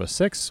Joshua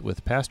 6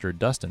 with Pastor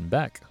Dustin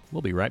Beck.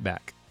 We'll be right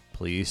back.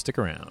 Please stick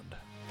around.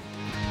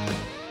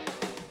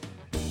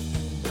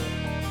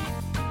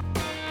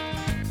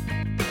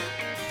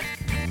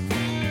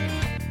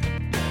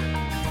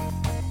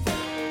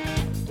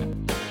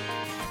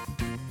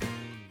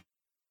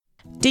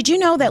 Did you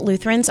know that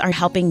Lutherans are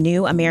helping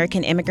new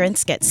American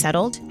immigrants get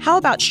settled? How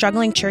about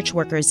struggling church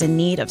workers in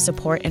need of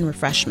support and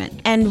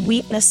refreshment? And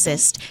we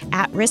assist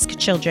at-risk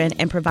children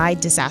and provide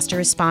disaster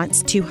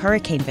response to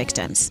hurricane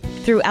victims.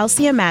 Through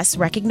LCMS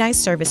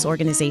recognized service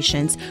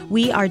organizations,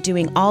 we are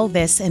doing all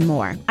this and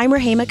more. I'm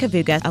Rahema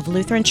Kavuga of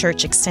Lutheran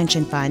Church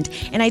Extension Fund,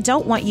 and I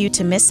don't want you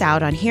to miss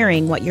out on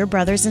hearing what your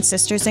brothers and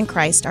sisters in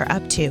Christ are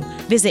up to.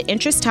 Visit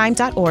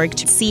interesttime.org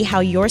to see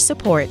how your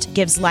support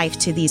gives life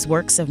to these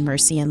works of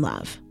mercy and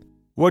love.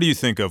 What do you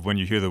think of when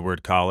you hear the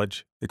word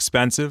college?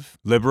 Expensive?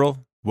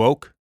 Liberal?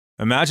 Woke?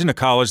 Imagine a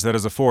college that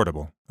is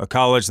affordable, a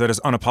college that is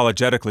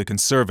unapologetically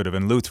conservative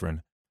and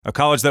Lutheran, a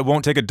college that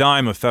won't take a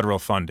dime of federal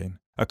funding,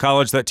 a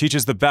college that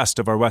teaches the best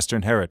of our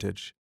Western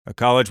heritage, a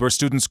college where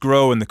students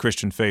grow in the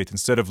Christian faith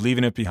instead of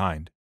leaving it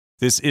behind.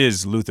 This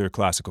is Luther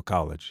Classical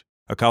College,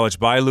 a college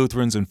by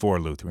Lutherans and for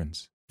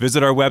Lutherans.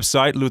 Visit our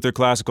website,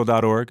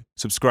 lutherclassical.org,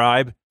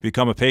 subscribe,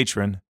 become a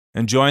patron,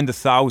 and join the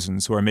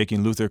thousands who are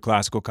making Luther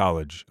Classical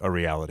College a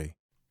reality.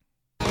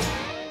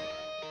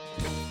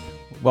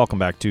 Welcome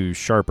back to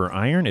Sharper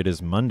Iron. It is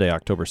Monday,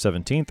 October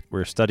 17th.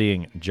 We're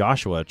studying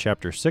Joshua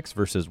chapter 6,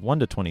 verses 1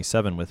 to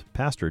 27 with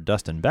Pastor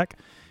Dustin Beck.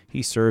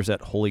 He serves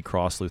at Holy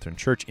Cross Lutheran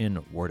Church in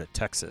Warda,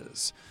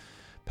 Texas.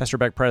 Pastor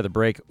Beck, prior to the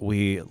break,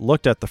 we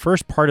looked at the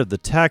first part of the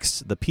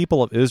text. The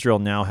people of Israel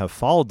now have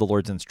followed the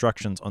Lord's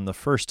instructions on the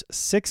first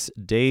 6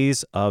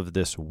 days of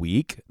this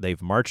week.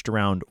 They've marched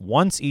around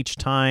once each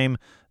time.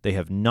 They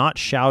have not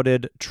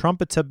shouted.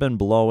 Trumpets have been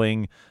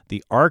blowing.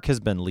 The ark has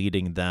been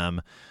leading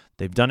them.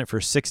 They've done it for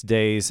 6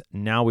 days.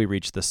 Now we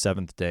reach the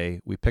 7th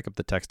day. We pick up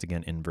the text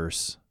again in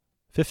verse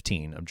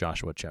 15 of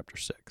Joshua chapter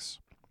 6.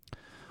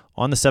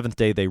 On the 7th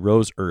day they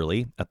rose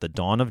early at the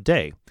dawn of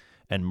day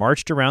and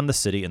marched around the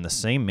city in the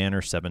same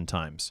manner 7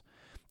 times.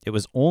 It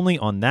was only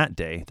on that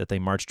day that they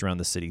marched around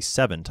the city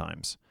 7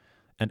 times.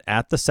 And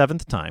at the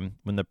 7th time,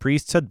 when the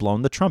priests had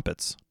blown the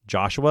trumpets,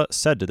 Joshua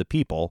said to the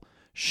people,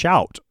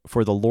 Shout,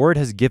 for the Lord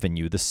has given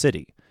you the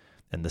city,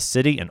 and the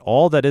city and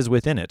all that is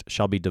within it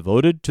shall be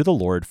devoted to the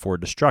Lord for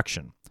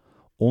destruction.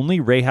 Only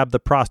Rahab the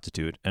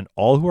prostitute and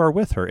all who are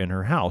with her in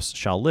her house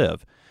shall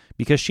live,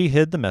 because she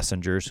hid the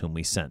messengers whom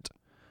we sent.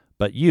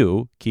 But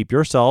you, keep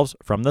yourselves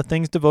from the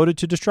things devoted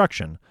to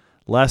destruction,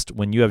 lest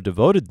when you have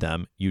devoted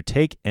them, you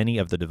take any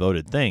of the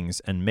devoted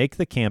things, and make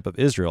the camp of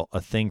Israel a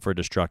thing for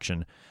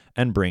destruction,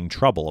 and bring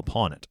trouble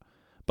upon it.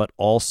 But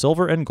all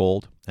silver and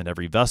gold, and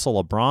every vessel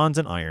of bronze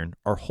and iron,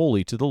 are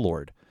holy to the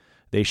Lord.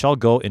 They shall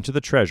go into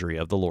the treasury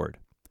of the Lord.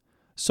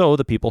 So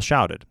the people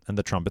shouted, and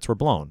the trumpets were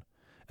blown.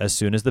 As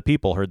soon as the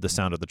people heard the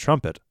sound of the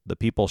trumpet, the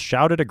people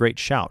shouted a great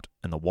shout,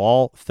 and the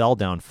wall fell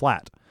down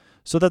flat,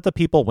 so that the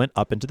people went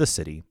up into the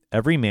city,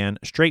 every man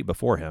straight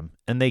before him,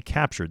 and they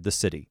captured the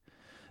city.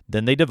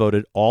 Then they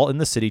devoted all in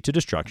the city to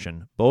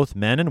destruction, both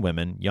men and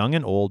women, young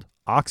and old,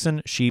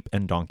 oxen, sheep,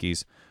 and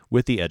donkeys,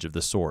 with the edge of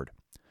the sword.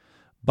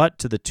 But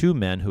to the 2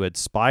 men who had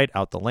spied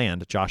out the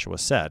land, Joshua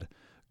said,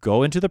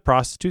 Go into the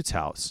prostitute's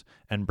house,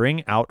 and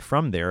bring out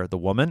from there the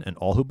woman and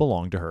all who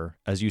belong to her,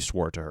 as you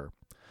swore to her.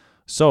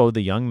 So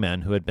the young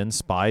men who had been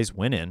spies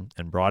went in,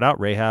 and brought out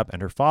Rahab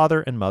and her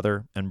father and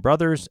mother, and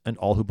brothers, and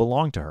all who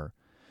belonged to her.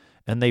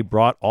 And they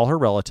brought all her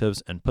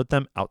relatives, and put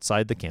them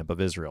outside the camp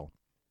of Israel.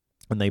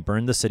 And they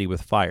burned the city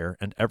with fire,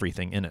 and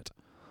everything in it.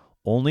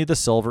 Only the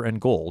silver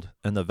and gold,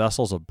 and the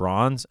vessels of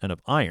bronze and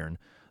of iron,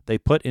 they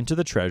put into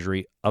the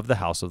treasury of the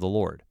house of the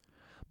Lord.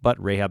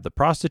 But Rahab the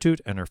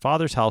prostitute and her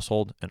father's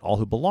household and all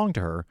who belonged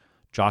to her,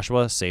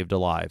 Joshua saved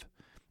alive.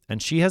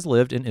 And she has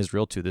lived in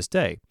Israel to this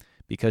day,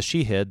 because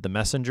she hid the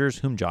messengers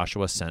whom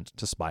Joshua sent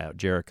to spy out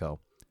Jericho.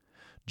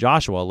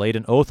 Joshua laid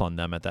an oath on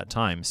them at that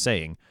time,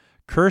 saying,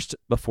 Cursed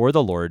before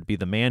the Lord be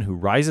the man who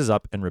rises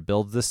up and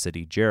rebuilds the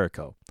city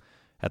Jericho.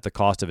 At the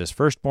cost of his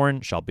firstborn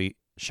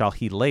shall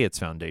he lay its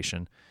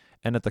foundation,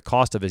 and at the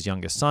cost of his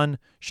youngest son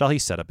shall he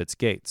set up its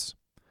gates.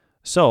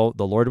 So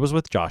the Lord was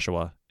with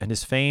Joshua, and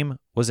his fame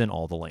was in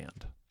all the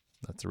land.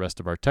 That's the rest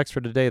of our text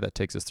for today. That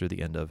takes us through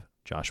the end of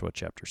Joshua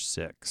chapter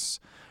 6.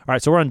 All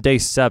right, so we're on day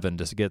 7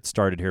 to get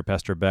started here,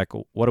 Pastor Beck.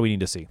 What do we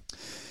need to see?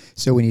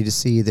 So we need to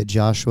see that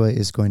Joshua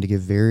is going to give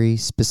very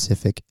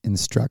specific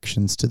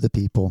instructions to the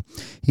people.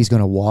 He's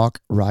going to walk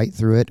right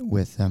through it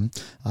with them.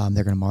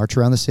 They're going to march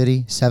around the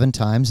city 7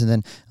 times, and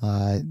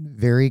then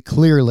very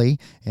clearly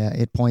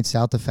it points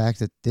out the fact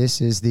that this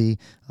is they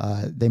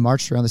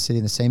marched around the city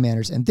in the same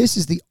manners, and this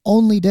is the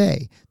only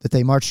day that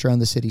they marched around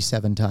the city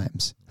 7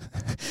 times.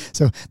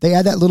 So they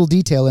add that little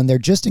detail in there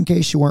just in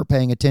case you weren't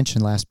paying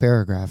attention last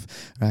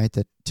paragraph, right?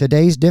 That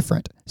today's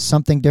different.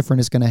 Something different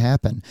is going to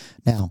happen.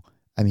 Now,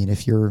 I mean,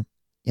 if you're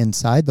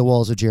inside the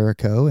walls of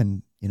Jericho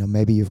and,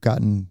 maybe you've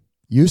gotten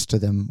used to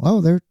them,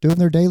 they're doing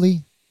their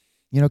daily,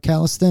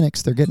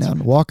 calisthenics. They're getting out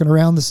and walking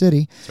around the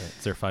city. That's right.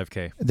 It's their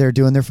 5K. They're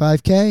doing their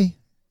 5K.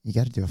 You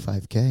got to do a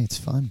 5K. It's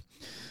fun.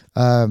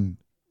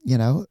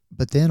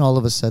 But then all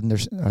of a sudden,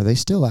 are they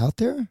still out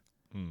there?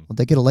 Will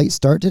they get a late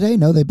start today?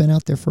 No, they've been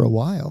out there for a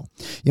while.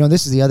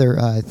 This is the other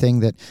thing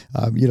that,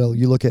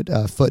 you look at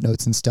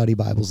footnotes and study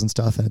Bibles and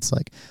stuff, and it's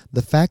like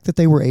the fact that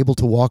they were able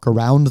to walk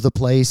around the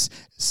place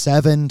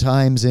 7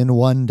 times in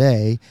one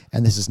day,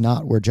 and this is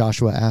not where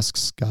Joshua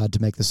asks God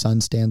to make the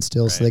sun stand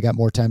still, right. So they got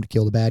more time to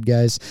kill the bad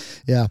guys.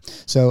 Yeah,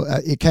 so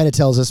it kind of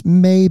tells us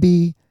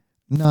maybe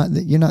not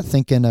that you're not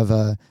thinking of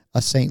a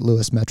St.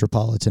 Louis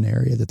metropolitan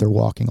area that they're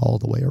walking all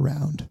the way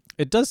around.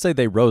 It does say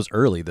they rose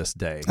early this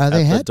day at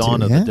the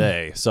dawn of the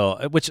day. So,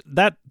 which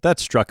that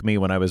struck me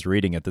when I was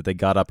reading it, that they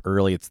got up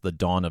early. It's the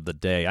dawn of the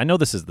day. I know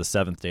this is the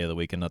 7th day of the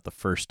week and not the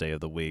first day of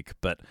the week,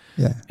 but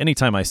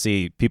anytime I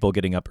see people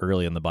getting up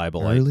early in the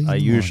Bible, I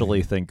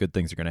usually think good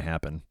things are going to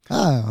happen.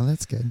 Oh, well,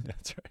 that's good.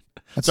 That's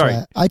right. That's sorry.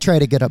 Right. I try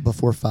to get up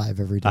before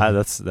 5 every day.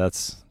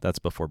 That's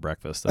before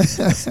breakfast.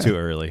 That's too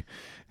early.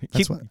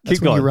 Keep going.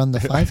 When you run the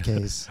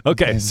 5Ks.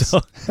 Okay,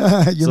 so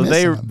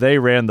they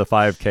ran the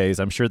 5Ks.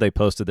 I'm sure they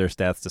posted their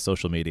stats to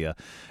social media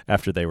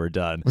after they were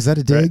done. Was that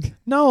a dig? Right?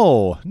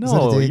 No,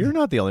 you're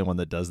not the only one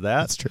that does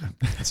that.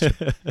 That's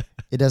true.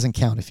 It doesn't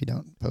count if you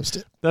don't post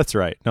it. That's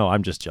right. No,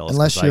 I'm just jealous.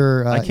 Unless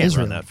you're I can't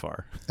Israel. run that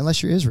far.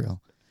 Unless you're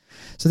Israel.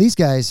 So these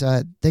guys,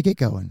 they get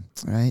going,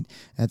 right?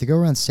 They go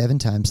around 7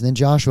 times. And then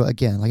Joshua,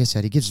 again, like I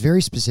said, he gives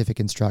very specific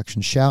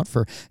instructions. Shout,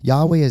 for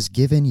Yahweh has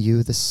given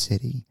you the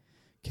city.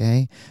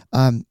 Okay?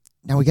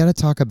 Now we got to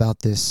talk about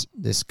this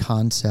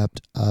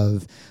concept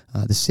of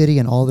the city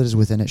and all that is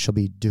within it shall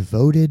be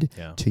devoted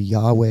to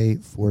Yahweh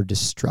for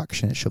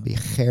destruction. It shall be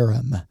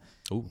cherem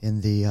in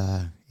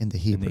the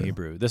Hebrew. In the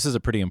Hebrew. This is a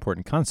pretty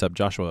important concept.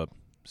 Joshua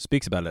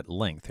speaks about it at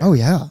length. Oh,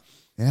 yeah.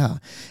 Yeah.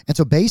 And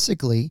so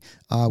basically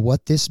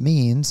what this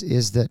means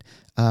is that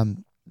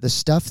the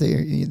stuff that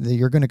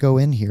you're going to go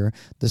in here,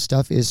 the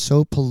stuff is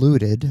so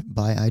polluted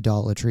by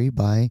idolatry,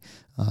 by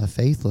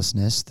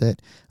faithlessness,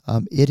 that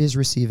it is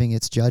receiving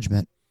its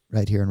judgment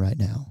right here and right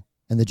now.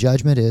 And the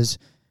judgment is,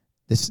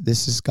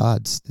 this is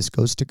God's. This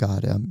goes to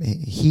God.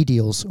 He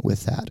deals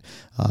with that.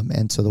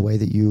 And so the way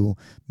that you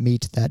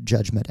meet that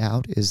judgment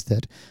out is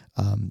that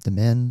the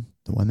men,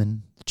 the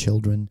women, the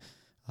children,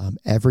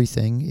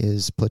 Everything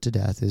is put to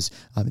death.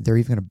 They're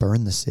even going to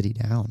burn the city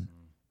down.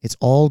 It's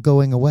all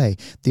going away.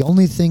 The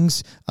only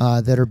things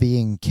that are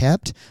being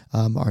kept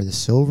are the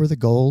silver, the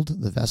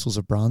gold, the vessels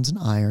of bronze and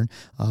iron.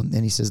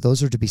 And he says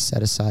those are to be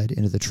set aside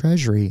into the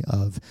treasury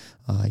of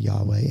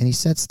Yahweh. And he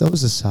sets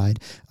those aside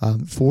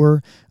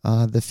for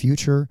the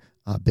future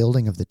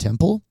building of the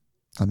temple.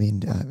 I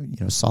mean,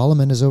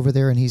 Solomon is over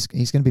there, and he's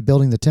going to be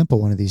building the temple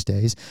one of these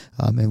days.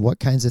 And what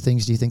kinds of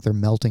things do you think they're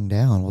melting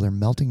down? Well, they're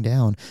melting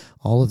down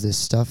all of this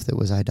stuff that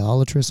was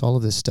idolatrous, all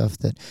of this stuff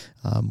that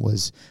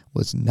was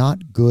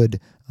not good,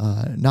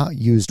 not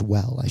used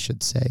well, I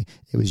should say.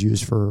 It was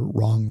used for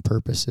wrong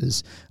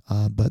purposes.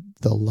 But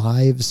the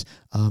lives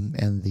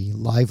and the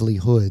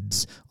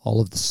livelihoods,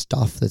 all of the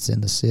stuff that's in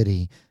the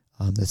city,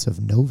 that's of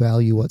no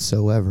value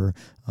whatsoever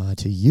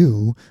to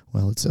you,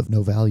 well, it's of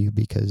no value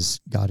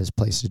because God has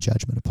placed a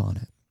judgment upon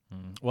it.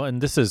 Well,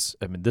 and this is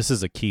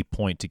a key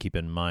point to keep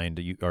in mind.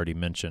 You already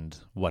mentioned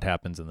what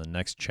happens in the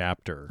next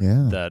chapter,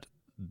 that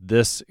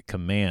this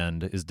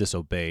command is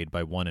disobeyed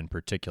by one in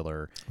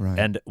particular. Right.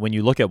 And when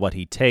you look at what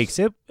he takes,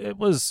 it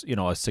was,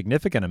 a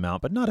significant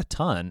amount, but not a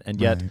ton.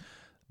 And yet,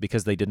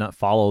 because they did not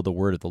follow the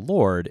word of the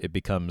Lord, it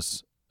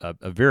becomes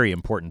a very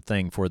important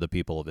thing for the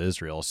people of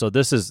Israel. So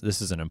this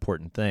is an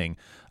important thing.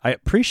 I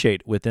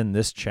appreciate within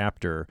this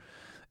chapter,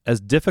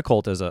 as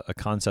difficult as a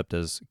concept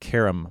as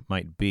Karam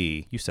might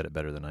be, you said it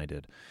better than I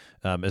did,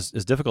 as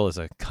difficult as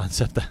a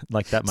concept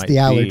might be. The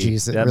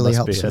allergies that really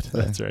helps with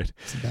that's right.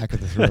 The back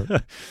of the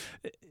throat.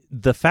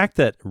 The fact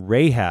that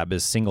Rahab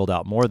is singled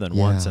out more than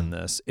once in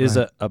this is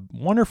a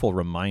wonderful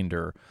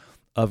reminder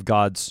of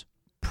God's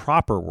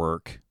proper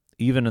work,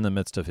 even in the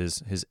midst of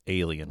his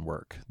alien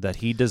work, that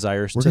he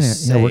desires to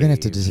save. Yeah, we're going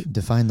to have to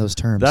define those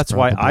terms. That's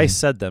probably why I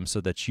said them, so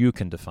that you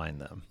can define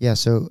them. Yeah,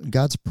 so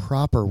God's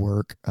proper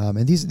work,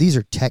 and these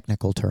are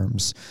technical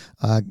terms.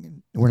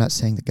 We're not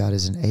saying that God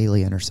is an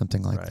alien or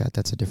something like that.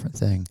 That's a different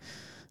thing.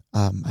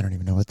 I don't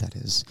even know what that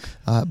is.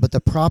 But the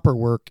proper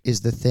work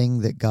is the thing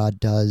that God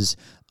does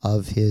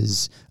of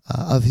his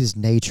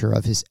nature,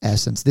 of his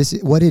essence.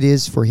 What it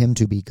is for him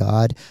to be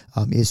God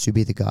is to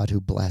be the God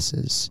who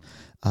blesses.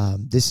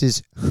 This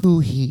is who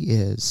he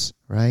is,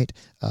 right?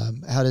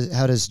 How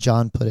does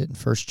John put it in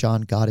 1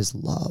 John? God is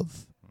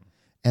love.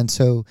 And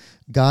so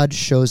God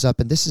shows up,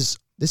 and this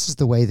is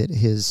the way that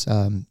his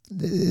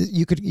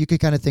you could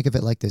kind of think of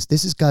it like this.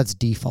 This is God's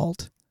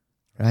default,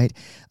 right?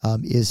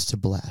 Is to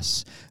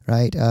bless,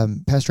 right?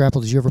 Pastor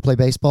Apple, did you ever play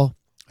baseball?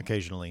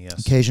 Occasionally,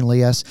 yes. Occasionally,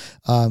 yes.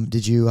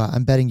 Did you?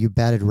 I'm betting you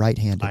batted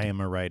right-handed. I am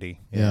a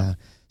righty. Yeah.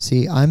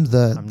 See, I'm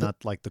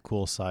not like the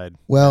cool side.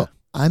 Well. Yeah.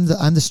 I'm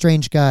the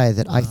strange guy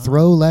that I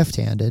throw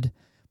left-handed,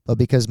 but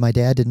because my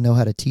dad didn't know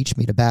how to teach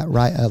me to bat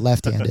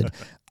left-handed,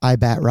 I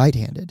bat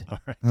right-handed. All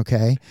right.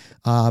 Okay,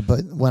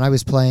 but when I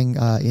was playing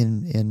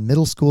in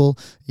middle school,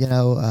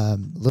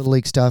 little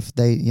league stuff,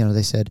 they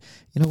said,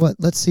 you know what?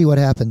 Let's see what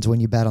happens when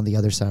you bat on the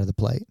other side of the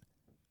plate,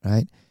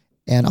 right?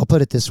 And I'll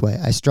put it this way: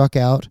 I struck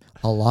out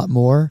a lot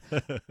more,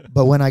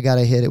 but when I got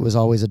a hit, it was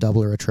always a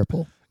double or a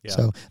triple. Yeah.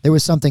 So there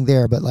was something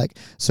there, but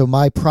so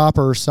my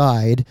proper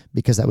side,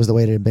 because that was the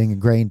way it had been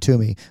ingrained to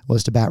me,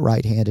 was to bat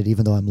right-handed,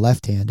 even though I'm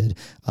left-handed.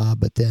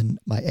 But then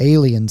my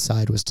alien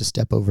side was to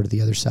step over to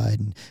the other side.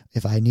 And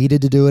if I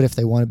needed to do it, if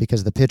they wanted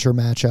because of the pitcher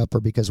matchup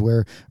or because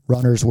where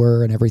runners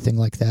were and everything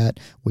like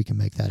that, we can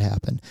make that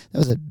happen. That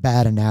was a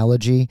bad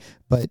analogy,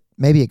 but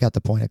maybe it got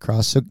the point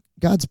across. So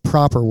God's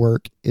proper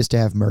work is to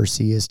have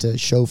mercy, is to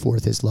show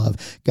forth his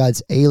love.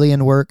 God's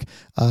alien work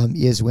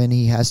is when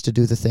he has to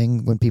do the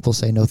thing when people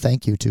say no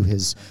thank you to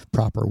his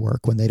proper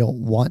work, when they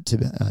don't want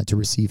to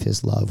receive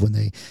his love, when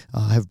they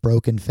have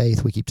broken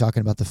faith. We keep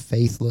talking about the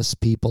faithless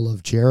people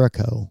of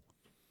Jericho,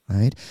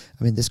 right?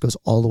 I mean, this goes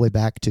all the way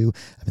back to,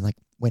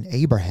 when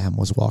Abraham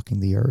was walking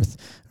the earth,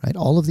 right?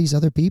 All of these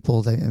other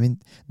people,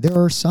 there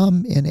are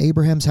some in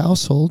Abraham's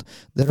household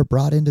that are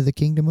brought into the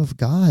kingdom of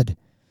God,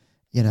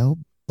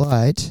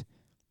 but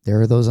there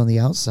are those on the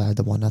outside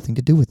that want nothing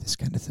to do with this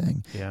kind of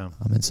thing. Yeah.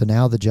 And so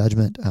now the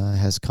judgment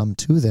has come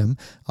to them.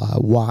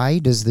 Why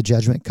does the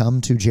judgment come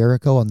to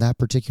Jericho on that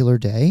particular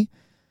day?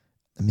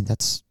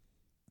 That's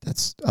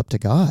up to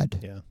God.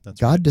 Yeah,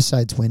 that's God right.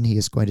 decides when he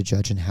is going to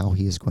judge and how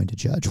he is going to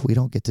judge. We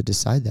don't get to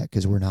decide that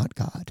because we're not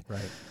God.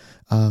 Right.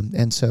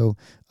 And so,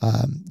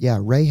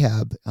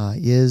 Rahab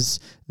is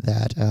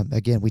that,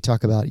 again, we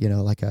talk about,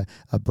 like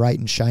a bright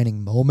and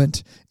shining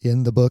moment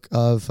in the book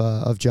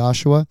of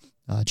Joshua,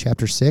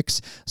 chapter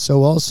 6.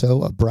 So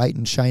also a bright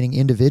and shining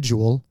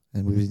individual,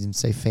 and we didn't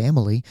say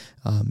family,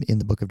 in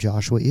the book of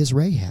Joshua is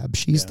Rahab.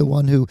 She's the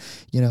one who,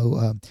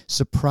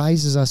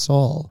 surprises us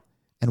all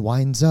and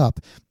winds up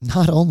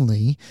not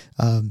only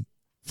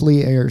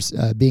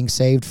being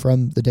saved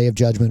from the day of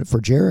judgment for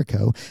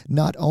Jericho,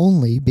 not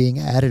only being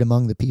added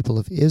among the people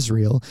of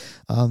Israel,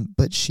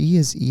 but she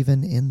is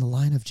even in the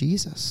line of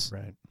Jesus.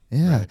 Right.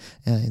 Yeah. Right.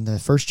 In the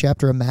first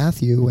chapter of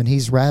Matthew, when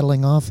he's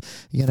rattling off,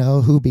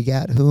 who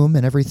begat whom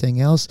and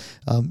everything else,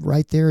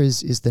 right there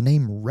is the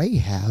name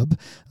Rahab,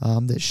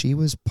 that she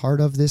was part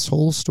of this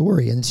whole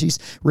story. And she's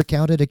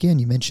recounted again.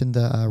 You mentioned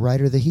the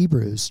writer of the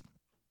Hebrews.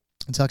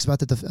 It talks about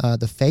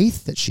the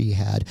faith that she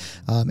had,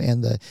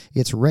 and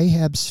it's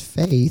Rahab's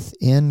faith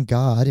in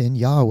God, in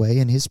Yahweh,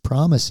 and His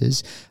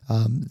promises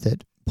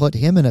that put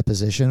him in a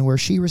position where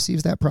she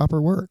receives that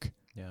proper work.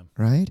 Yeah.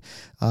 Right?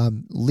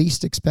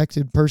 Least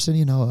expected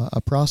person,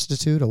 a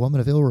prostitute, a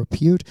woman of ill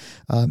repute,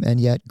 and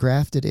yet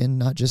grafted in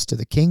not just to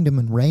the kingdom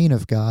and reign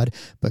of God,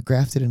 but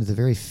grafted into the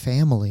very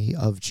family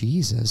of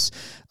Jesus.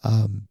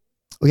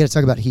 We got to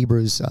talk about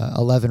Hebrews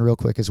 11 real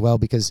quick as well,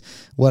 because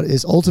what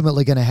is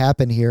ultimately going to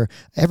happen here,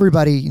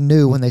 everybody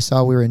knew when they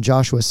saw we were in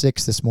Joshua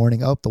 6 this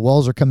morning, the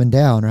walls are coming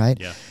down, right?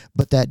 Yeah.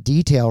 But that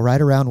detail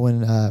right around when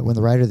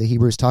the writer of the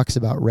Hebrews talks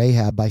about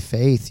Rahab, by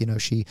faith,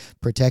 she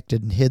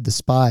protected and hid the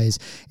spies.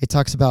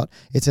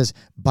 It says,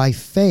 by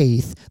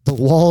faith, the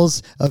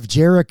walls of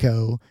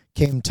Jericho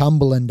came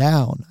tumbling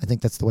down. I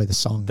think that's the way the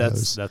song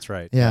goes. That's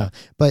right. Yeah.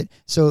 But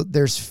so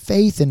there's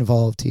faith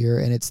involved here,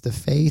 and it's the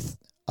faith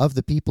of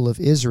the people of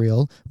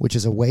Israel, which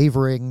is a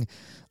wavering,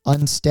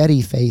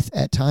 unsteady faith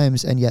at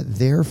times, and yet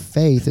their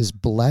faith is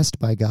blessed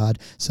by God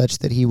such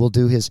that He will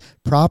do His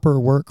proper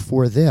work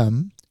for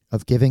them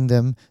of giving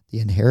them the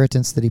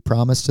inheritance that He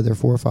promised to their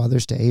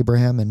forefathers, to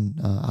Abraham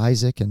and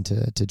Isaac and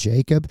to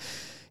Jacob.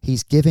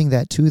 He's giving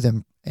that to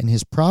them in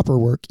His proper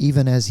work,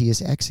 even as He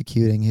is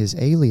executing His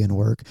alien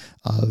work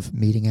of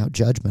meting out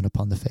judgment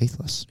upon the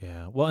faithless.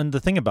 Yeah. Well, and the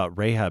thing about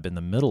Rahab in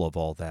the middle of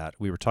all that,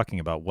 we were talking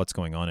about what's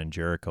going on in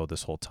Jericho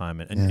this whole time,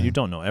 and you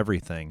don't know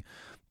everything,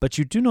 but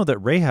you do know that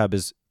Rahab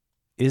is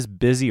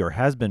busy, or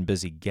has been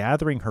busy,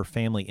 gathering her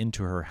family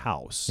into her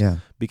house,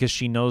 because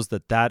she knows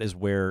that is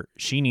where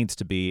she needs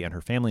to be and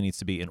her family needs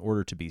to be in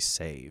order to be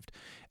saved.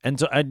 And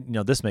so,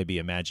 this may be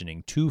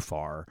imagining too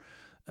far,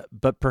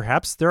 but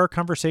perhaps there are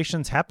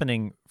conversations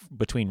happening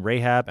between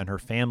Rahab and her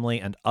family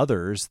and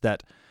others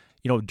that,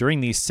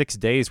 during these 6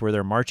 days where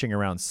they're marching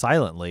around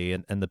silently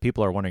and the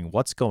people are wondering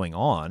what's going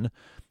on,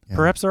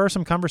 perhaps there are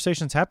some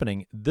conversations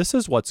happening. This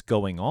is what's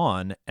going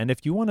on. And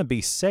if you want to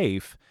be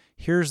safe,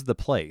 here's the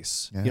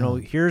place.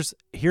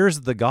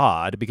 Here's the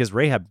God, because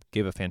Rahab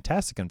gave a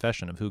fantastic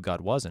confession of who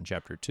God was in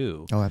chapter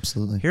 2. Oh,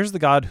 absolutely. Here's the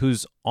God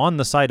who's on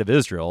the side of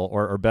Israel,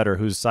 or better,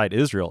 whose side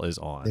Israel is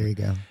on. There you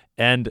go.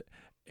 And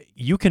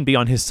you can be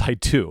on His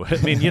side too. I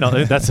mean,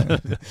 that's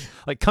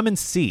like, come and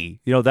see,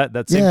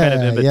 that same kind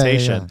of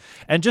invitation.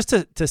 And just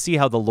to see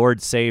how the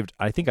Lord saved,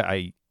 I think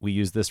we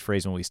used this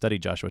phrase when we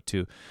studied Joshua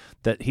 2,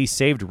 that He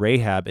saved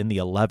Rahab in the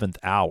 11th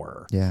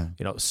hour. Yeah.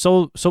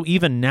 So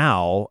even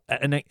now,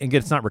 and again,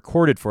 it's not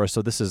recorded for us,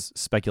 so this is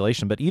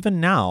speculation, but even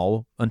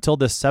now, until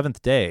this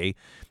 7th day,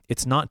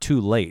 it's not too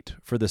late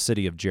for the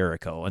city of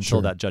Jericho until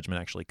that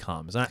judgment actually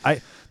comes.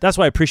 And that's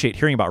why I appreciate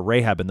hearing about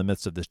Rahab in the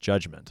midst of this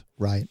judgment.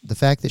 Right. The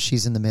fact that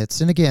she's in the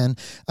midst. And again,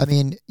 I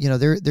mean,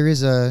 there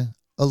is a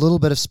little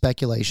bit of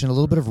speculation, a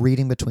little bit of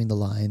reading between the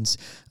lines,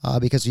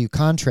 because you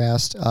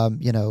contrast,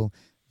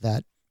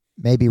 that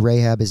maybe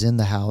Rahab is in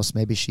the house.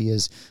 Maybe she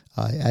is,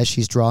 as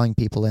she's drawing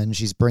people in,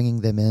 she's bringing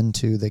them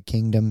into the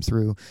kingdom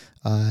through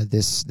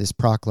this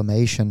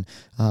proclamation.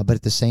 But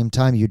at the same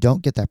time, you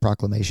don't get that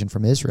proclamation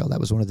from Israel.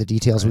 That was one of the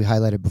details we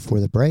highlighted before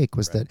the break,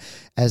 was that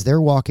as they're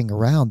walking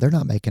around, they're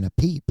not making a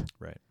peep.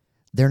 Right.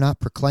 They're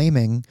not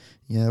proclaiming,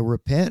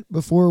 repent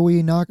before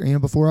we knock,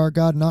 before our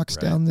God knocks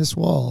down this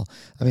wall.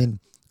 I mean,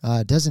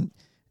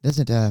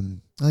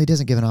 he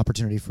doesn't give an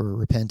opportunity for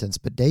repentance,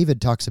 but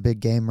David talks a big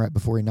game right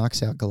before he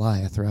knocks out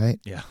Goliath, right?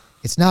 Yeah.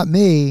 It's not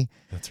me.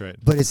 That's right.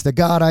 But it's the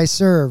God I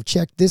serve.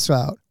 Check this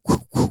out.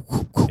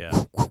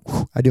 Yeah.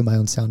 I do my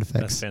own sound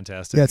effects. That's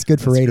fantastic. Yeah, it's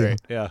good for radio.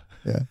 Great. Yeah.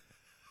 Yeah.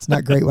 It's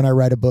not great when I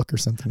write a book or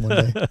something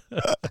one day.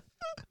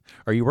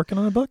 Are you working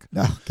on a book?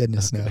 No,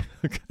 goodness, no.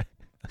 Okay.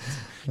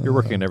 You're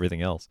working on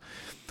everything else.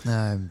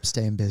 I'm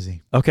staying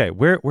busy. Okay,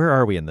 where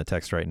are we in the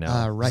text right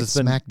now? Right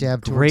smack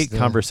dab towards great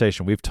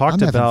conversation. We've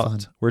talked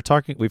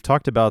We've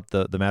talked about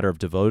the matter of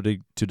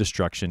devoted to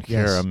destruction,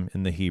 Hiram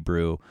in the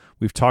Hebrew.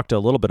 We've talked a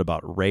little bit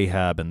about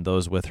Rahab and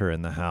those with her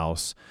in the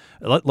house.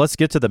 Let's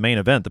get to the main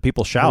event. The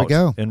people shout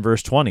in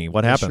verse 20.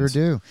 What happens?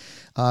 Sure do.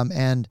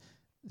 And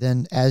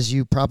then, as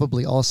you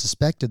probably all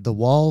suspected, the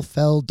wall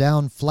fell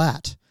down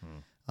flat,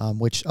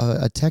 which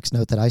a text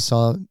note that I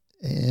saw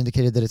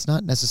indicated that it's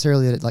not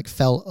necessarily that it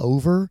fell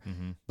over,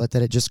 but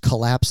that it just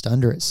collapsed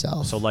under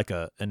itself. So like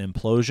an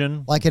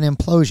implosion? Like an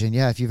implosion,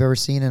 yeah. If you've ever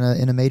seen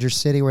in a major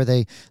city where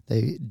they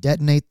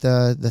detonate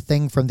the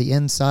thing from the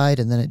inside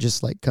and then it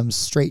just comes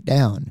straight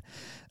down.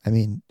 I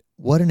mean,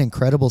 what an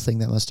incredible thing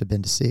that must have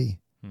been to see,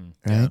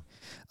 right?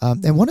 Yeah.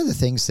 And one of the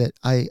things that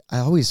I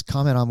always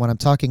comment on when I'm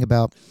talking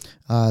about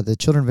the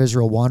children of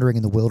Israel wandering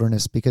in the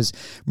wilderness, because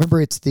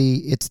remember, it's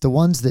the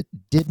ones that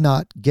did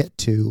not get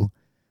to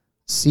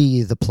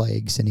see the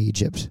plagues in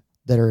Egypt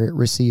that are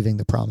receiving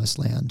the promised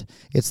land.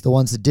 It's the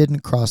ones that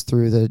didn't cross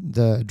through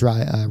the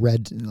dry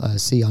Red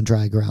Sea on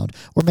dry ground,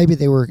 or maybe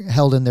they were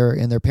held in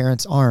their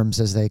parents' arms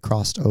as they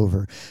crossed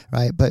over,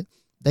 right? But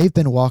they've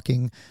been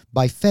walking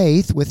by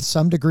faith with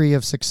some degree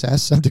of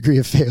success, some degree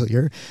of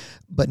failure,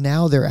 but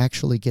now they're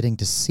actually getting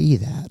to see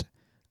that.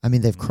 I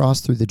mean, they've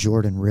crossed through the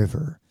Jordan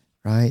River.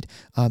 right?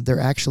 They're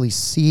actually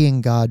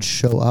seeing God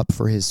show up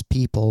for his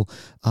people,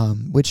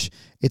 which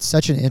it's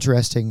such an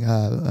interesting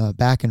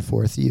back and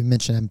forth. You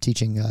mentioned I'm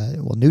teaching,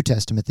 New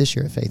Testament this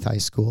year at Faith High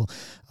School.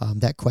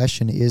 That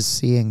question, is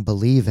seeing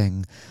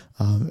believing?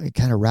 It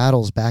kind of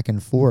rattles back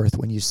and forth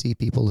when you see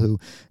people who,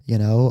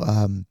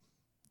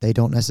 they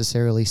don't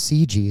necessarily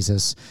see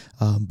Jesus,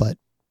 but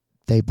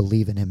they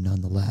believe in him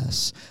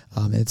nonetheless.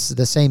 It's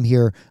the same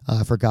here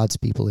for God's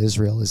people,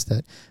 Israel, is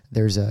that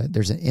there's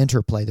an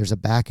interplay, there's a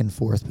back and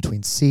forth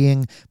between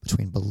seeing,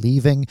 between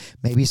believing.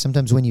 Maybe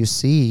sometimes when you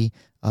see,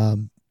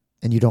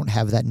 and you don't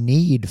have that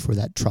need for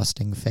that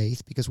trusting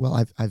faith because,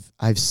 well,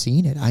 I've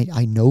seen it.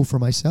 I know for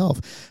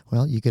myself.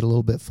 Well, you get a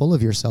little bit full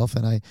of yourself,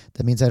 and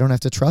that means I don't have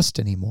to trust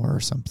anymore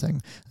or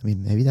something. I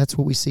mean, maybe that's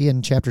what we see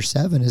in chapter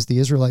 7 is the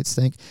Israelites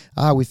think,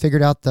 we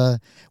figured out the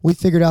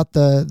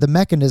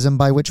mechanism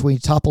by which we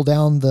topple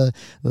down the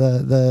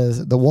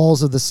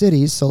walls of the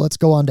cities. So let's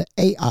go on to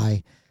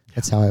Ai.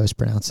 That's how I always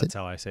pronounce it. That's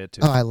how I say it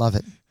too. Oh, I love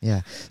it.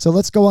 Yeah. So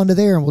let's go on to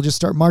there and we'll just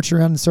start marching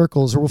around in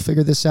circles, or we'll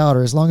figure this out.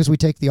 Or as long as we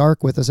take the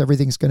ark with us,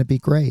 everything's going to be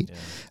great. Yeah.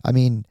 I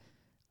mean,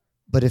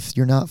 but if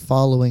you're not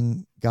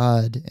following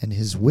God and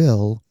his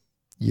will,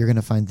 you're going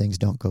to find things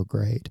don't go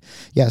great.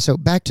 Yeah, so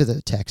back to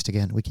the text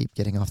again. We keep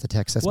getting off the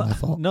text. That's my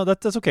fault. No,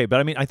 that's okay. But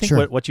I mean, I think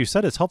Sure. what you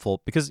said is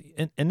helpful because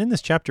in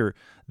this chapter,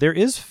 there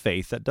is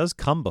faith that does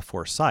come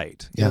before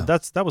sight. Yeah.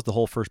 That was the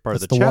whole first part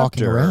That's of the the chapter.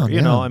 walking around,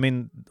 You know, yeah. I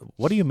mean,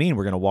 what do you mean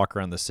we're going to walk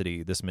around the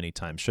city this many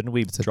times? Shouldn't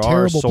we It's a draw our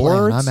terrible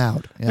swords? plan. I'm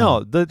out. Yeah.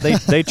 No,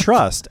 they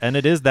trust. And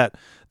it is that,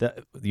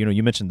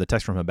 you mentioned the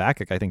text from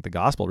Habakkuk. I think the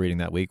gospel reading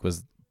that week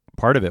was,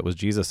 part of it was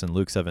Jesus in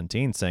Luke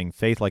 17 saying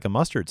faith like a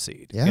mustard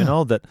seed. Yeah. You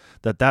know,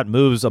 that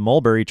moves a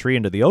mulberry tree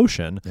into the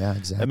ocean. Yeah,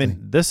 exactly. I mean,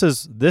 this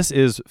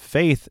is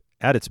faith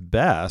at its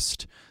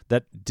best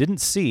that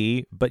didn't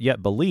see but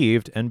yet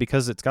believed, and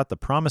because it's got the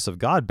promise of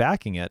God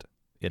backing it,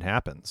 it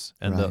happens,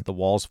 and Right. the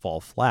walls fall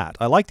flat.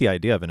 I like the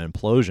idea of an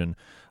implosion.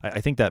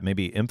 I think that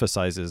maybe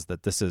emphasizes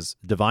that this is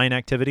divine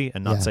activity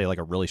and not Yeah. say like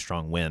a really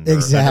strong wind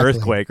Exactly. or an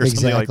earthquake or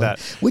something like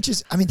that. Which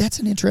is, I mean, that's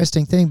an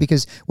interesting thing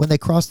because when they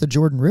crossed the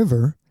Jordan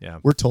River, Yeah.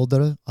 we're told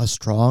that a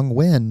strong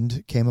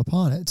wind came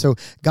upon it. So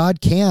God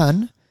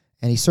can,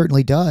 and he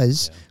certainly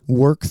does,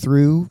 work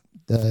through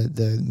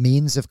the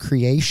means of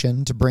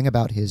creation to bring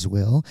about his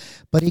will,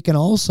 but he can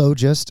also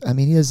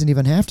he doesn't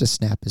even have to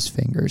snap his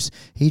fingers.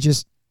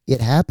 It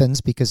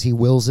happens because he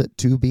wills it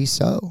to be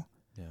so.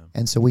 Yeah.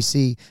 And so we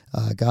see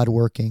God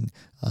working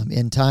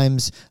in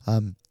times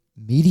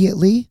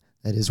immediately,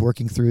 that is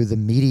working through the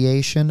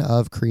mediation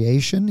of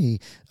creation. He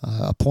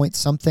appoints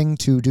something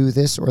to do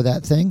this or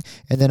that thing.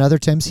 And then other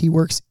times he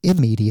works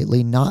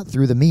immediately, not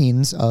through the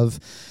means of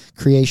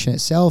creation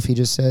itself. He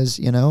just says,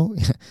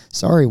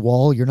 sorry,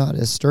 wall, you're not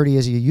as sturdy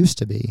as you used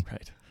to be.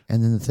 Right.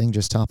 And then the thing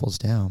just topples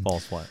down.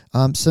 Falls flat.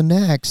 So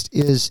next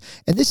is,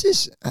 and this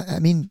is,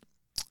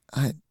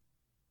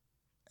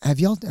 have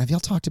y'all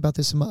talked about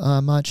this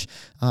much?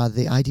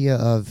 The idea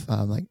of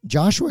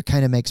Joshua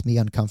kind of makes me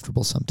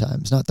uncomfortable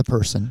sometimes, not the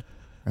person,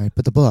 right,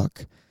 but the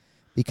book,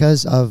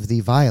 because of the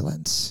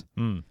violence.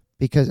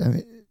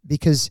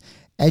 Because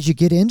as you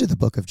get into the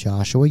book of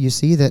Joshua, you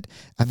see that,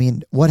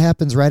 what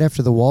happens right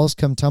after the walls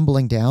come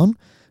tumbling down?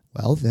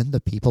 Well, then the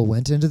people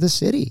went into the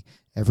city,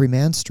 every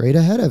man straight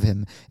ahead of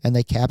him, and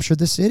they captured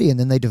the city, and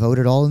then they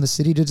devoted all in the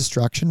city to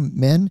destruction,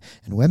 men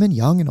and women,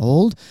 young and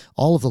old,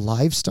 all of the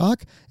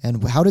livestock.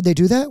 And how did they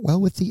do that?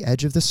 Well, with the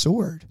edge of the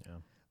sword.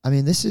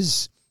 Yeah. This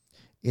is,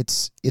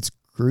 it's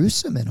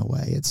gruesome in a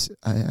way. It's,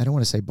 I don't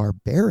want to say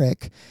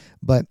barbaric,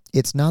 but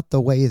it's not the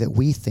way that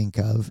we think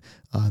of.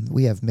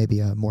 We have maybe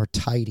a more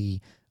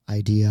tidy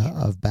idea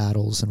of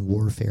battles and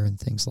warfare and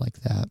things like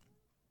that.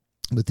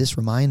 But this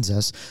reminds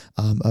us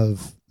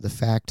of the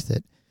fact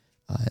that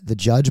the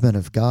judgment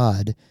of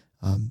God,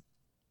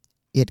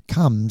 it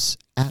comes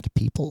at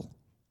people,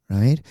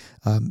 right?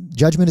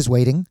 Judgment is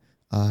waiting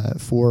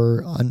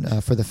for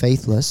the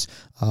faithless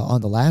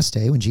on the last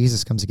day when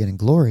Jesus comes again in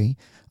glory.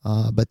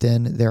 But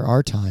then there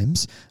are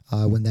times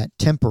when that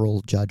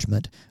temporal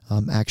judgment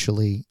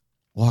actually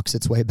walks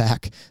its way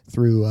back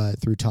through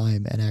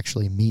time and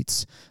actually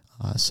meets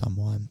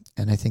someone.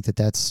 And I think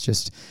that's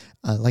just,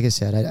 like I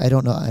said, I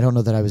don't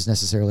know that I was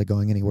necessarily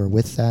going anywhere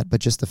with that,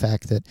 but just the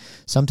fact that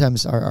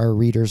sometimes our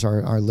readers,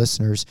 our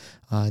listeners,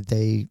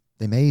 they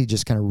may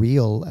just kind of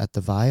reel at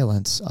the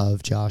violence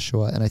of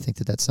Joshua. And I think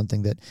that's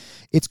something that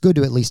it's good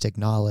to at least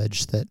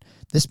acknowledge that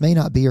this may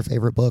not be your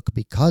favorite book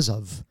because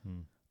of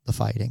the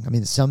fighting.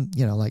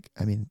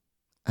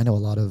 I know a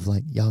lot of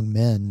young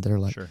men that are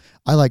like, sure,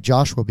 I like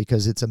Joshua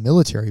because it's a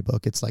military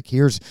book. It's like,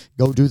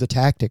 go do the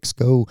tactics,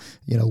 go,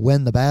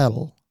 win the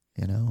battle,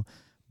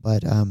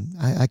 But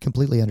I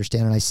completely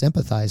understand, and I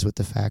sympathize with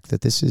the fact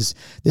that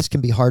this can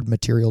be hard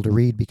material to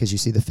read because you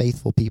see the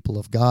faithful people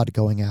of God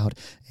going out,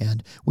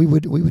 and we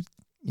would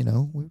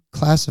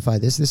classify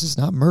this. This is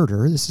not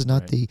murder. This is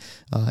not the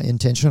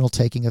intentional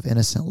taking of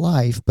innocent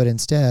life, but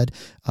instead,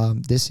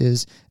 this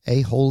is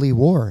a holy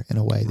war in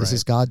a way. This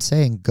is God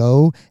saying,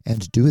 go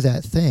and do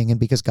that thing. And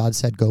because God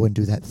said, go and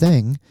do that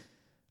thing,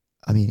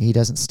 I mean, he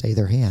doesn't stay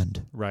their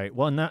hand. Right.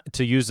 Well, and that,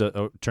 to use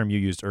a term you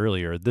used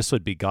earlier, this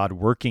would be God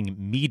working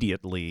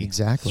immediately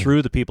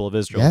through the people of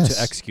Israel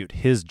to execute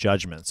his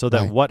judgment, so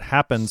that what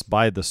happens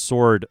by the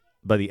sword,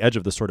 by the edge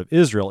of the sword of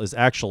Israel, is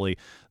actually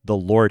the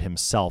Lord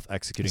himself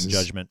executing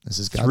judgment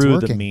through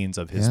the means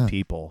of his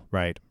people.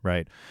 Right.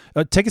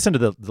 Take us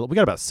into we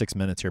got about 6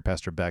 minutes here,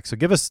 Pastor Beck. So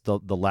give us the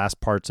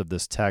last parts of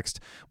this text.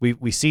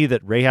 We see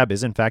that Rahab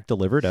is in fact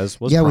delivered as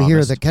was promised. We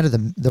hear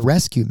the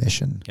rescue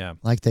mission. Yeah.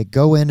 Like they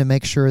go in to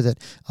make sure that,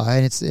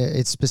 and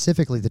it's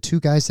specifically the two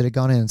guys that had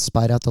gone in and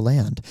spied out the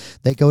land.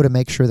 They go to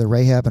make sure that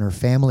Rahab and her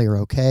family are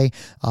okay.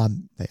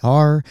 They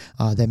are.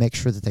 They make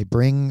sure that they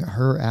bring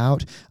her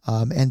out.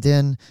 And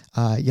then,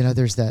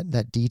 there's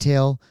that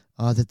detail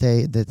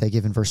that they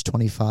give in verse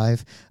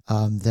 25,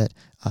 that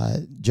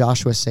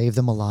Joshua saved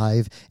them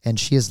alive, and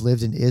she has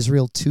lived in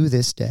Israel to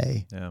this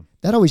day. Yeah.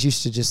 That always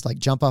used to just like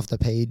jump off the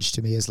page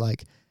to me as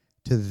like,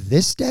 to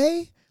this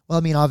day? Well,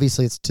 I mean,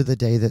 obviously it's to the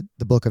day that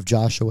the book of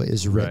Joshua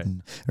is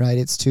written, right?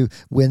 It's to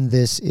when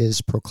this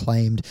is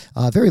proclaimed.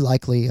 Very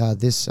likely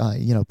this,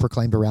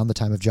 proclaimed around the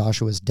time of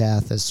Joshua's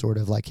death as sort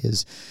of like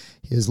his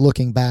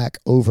looking back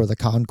over the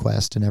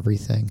conquest and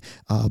everything.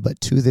 But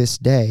to this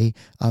day,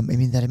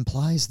 that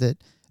implies that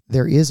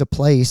there is a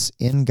place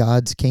in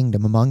God's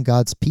kingdom, among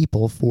God's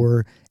people,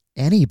 for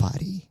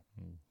anybody,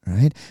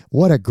 right?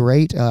 What a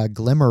great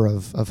glimmer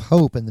of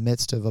hope in the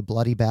midst of a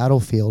bloody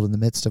battlefield, in the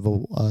midst of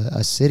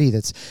a city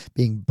that's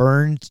being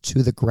burned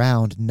to the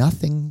ground,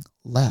 nothing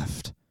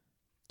left.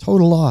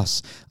 Total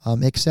loss,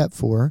 except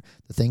for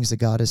the things that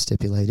God has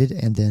stipulated,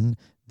 and then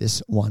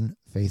this one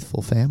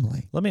faithful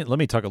family. Let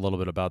me talk a little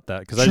bit about that,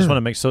 because I just want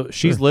to make, so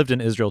she's lived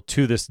in Israel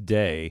to this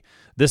day.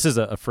 This is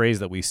a phrase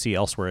that we see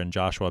elsewhere in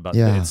Joshua about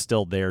that it's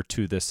still there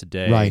to this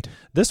day. Right.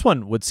 This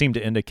one would seem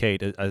to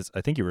indicate, as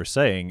I think you were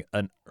saying,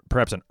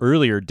 perhaps an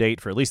earlier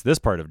date for at least this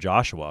part of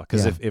Joshua,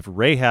 because if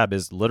Rahab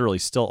is literally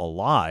still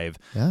alive,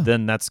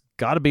 then that's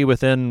got to be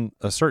within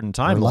a certain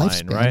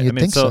timeline, right? You'd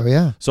think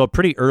so. So a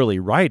pretty early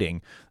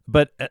writing,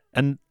 but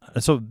and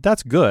so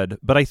that's good.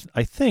 But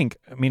I think,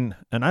 and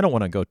I don't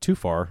want to go too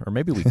far, or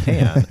maybe we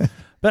can.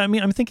 But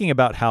I'm thinking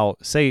about how,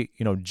 say,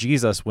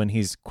 Jesus, when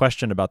he's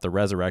questioned about the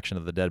resurrection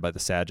of the dead by the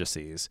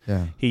Sadducees,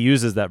 he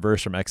uses that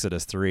verse from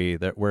Exodus 3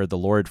 where the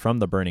Lord from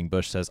the burning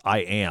bush says, "I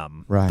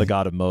am the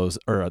God of Moses,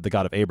 or the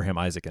God of Abraham,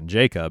 Isaac, and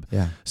Jacob."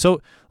 Yeah.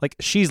 So, like,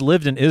 she's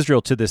lived in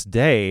Israel to this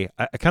day.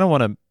 I kind of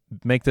want to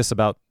make this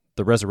about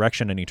the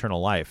resurrection and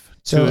eternal life.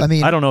 So,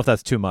 I don't know if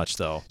that's too much,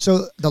 though.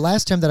 So the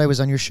last time that I was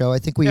on your show, I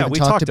think we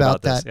talked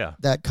about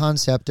that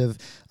concept of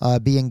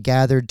being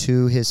gathered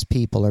to his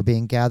people, or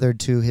being gathered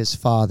to his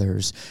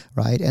fathers,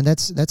 right? And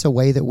that's a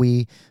way that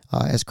we,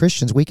 as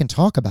Christians, we can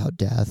talk about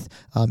death,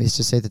 is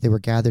to say that they were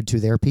gathered to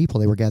their people.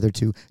 They were gathered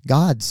to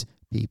God's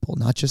people,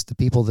 not just the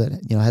people that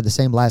had the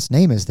same last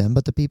name as them,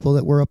 but the people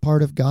that were a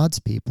part of God's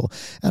people.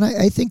 And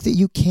I think that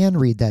you can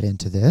read that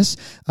into this,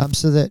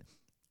 so that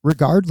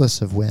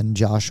regardless of when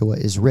Joshua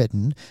is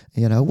written,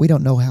 we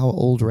don't know how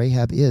old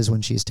Rahab is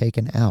when she's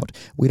taken out.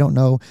 We don't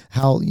know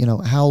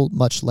how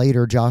much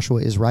later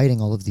Joshua is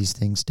writing all of these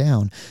things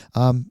down.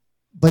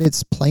 But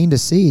it's plain to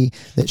see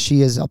that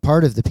she is a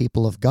part of the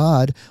people of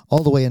God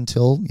all the way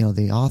until,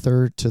 the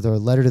author to the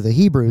letter to the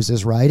Hebrews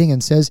is writing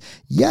and says,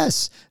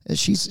 yes,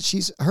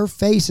 her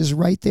face is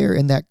right there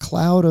in that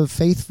cloud of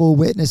faithful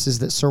witnesses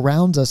that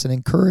surrounds us and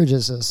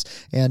encourages us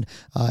and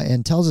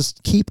tells us,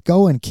 keep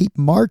going, keep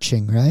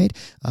marching, right?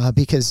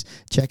 Because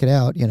check it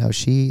out,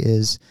 she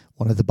is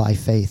one of the by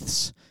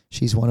faiths.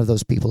 She's one of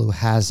those people who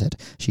has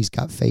it. She's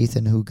got faith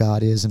in who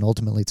God is, and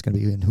ultimately it's going to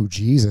be in who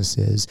Jesus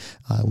is,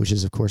 which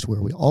is, of course, where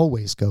we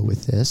always go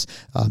with this,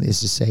 is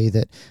to say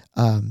that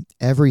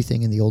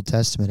everything in the Old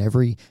Testament,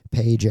 every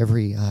page,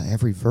 every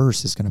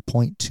verse is going to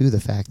point to the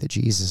fact that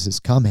Jesus is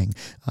coming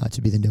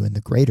to be the new and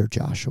the greater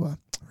Joshua.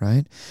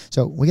 Right?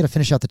 So we got to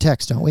finish out the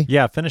text, don't we?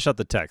 Yeah, finish out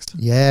the text.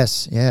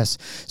 Yes.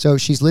 So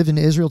she's lived in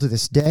Israel to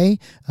this day.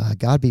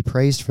 God be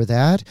praised for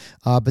that.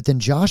 But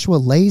then Joshua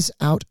lays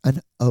out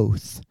an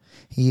oath.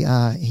 He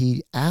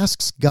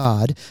asks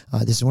God.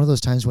 This is one of those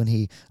times when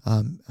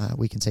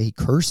we can say he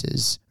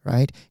curses,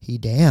 right? He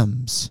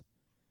damns,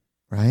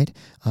 right?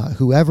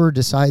 Whoever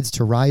decides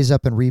to rise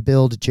up and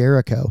rebuild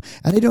Jericho.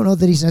 And I don't know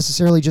that he's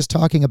necessarily just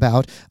talking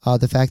about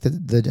the fact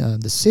that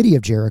the city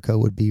of Jericho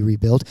would be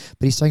rebuilt,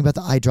 but he's talking about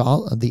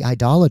the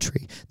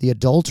idolatry, the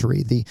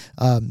adultery,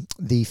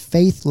 the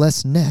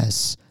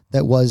faithlessness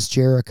that was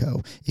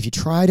Jericho. If you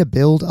try to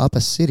build up a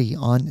city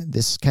on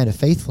this kind of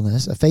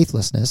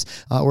faithlessness,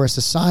 or a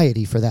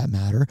society for that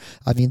matter,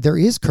 there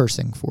is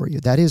cursing for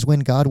you. That is when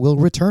God will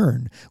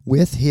return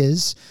with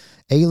his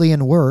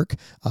alien work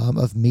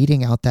of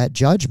meting out that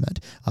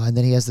judgment. And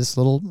then he has this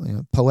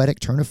little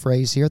poetic turn of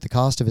phrase here: at the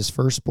cost of his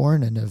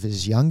firstborn and of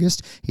his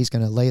youngest, he's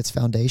going to lay its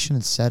foundation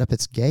and set up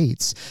its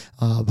gates.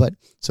 But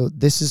so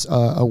this is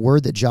a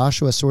word that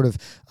Joshua sort of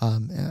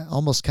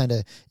almost kind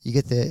of, you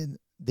get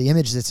the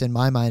image that's in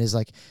my mind is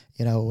like,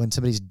 when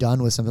somebody's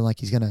done with something, like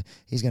he's gonna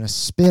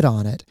spit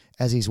on it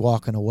as he's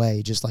walking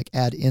away, just like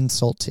add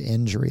insult to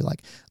injury.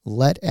 Like,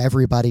 let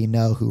everybody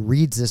know who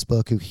reads this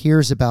book, who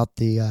hears about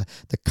the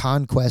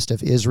conquest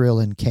of Israel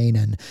and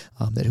Canaan,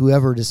 that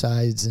whoever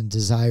decides and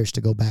desires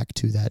to go back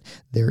to that,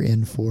 they're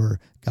in for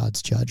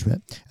God's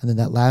judgment. And then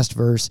that last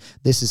verse,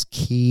 this is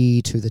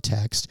key to the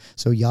text.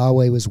 So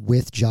Yahweh was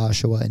with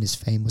Joshua, and his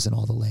fame was in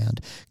all the land.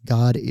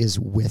 God is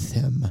with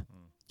him.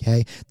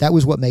 Okay, that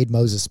was what made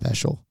Moses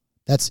special.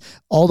 That's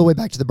all the way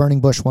back to the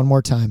burning bush one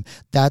more time.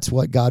 That's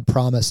what God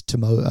promised to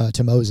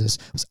Moses,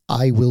 was,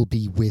 I will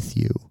be with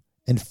you.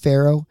 And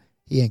Pharaoh,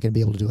 he ain't going to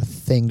be able to do a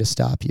thing to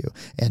stop you.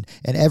 And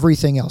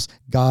everything else,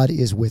 God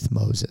is with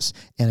Moses.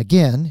 And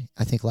again,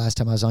 I think last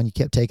time I was on, you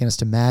kept taking us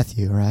to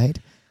Matthew, right?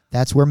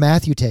 That's where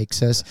Matthew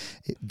takes us.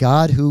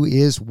 God who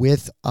is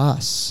with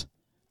us.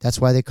 That's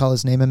why they call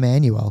his name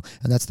Emmanuel.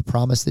 And that's the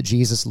promise that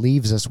Jesus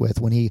leaves us with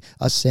when he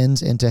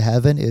ascends into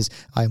heaven, is,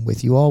 I am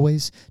with you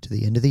always to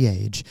the end of the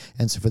age.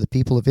 And so for the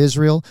people of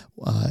Israel,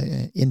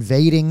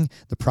 invading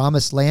the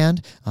promised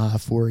land,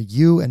 for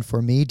you and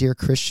for me, dear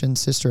Christian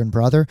sister and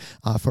brother,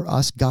 for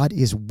us, God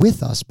is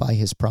with us by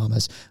his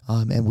promise.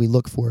 And we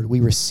look forward, we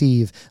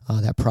receive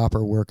that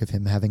proper work of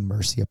him having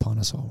mercy upon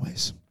us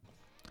always.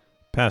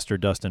 Pastor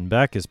Dustin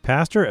Beck is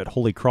pastor at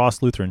Holy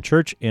Cross Lutheran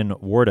Church in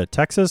Warda,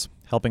 Texas,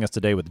 helping us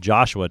today with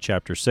Joshua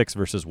chapter 6,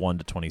 verses 1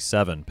 to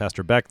 27.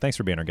 Pastor Beck, thanks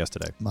for being our guest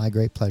today. My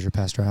great pleasure,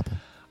 Pastor Apple.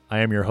 I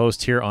am your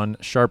host here on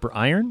Sharper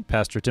Iron,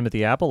 Pastor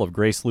Timothy Apple of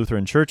Grace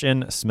Lutheran Church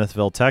in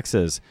Smithville,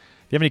 Texas. If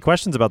you have any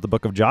questions about the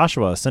book of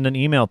Joshua, send an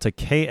email to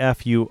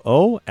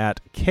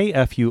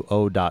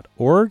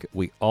kfuo@kfuo.org.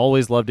 We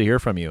always love to hear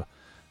from you.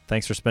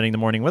 Thanks for spending the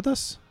morning with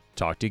us.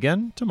 Talk to you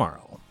again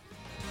tomorrow.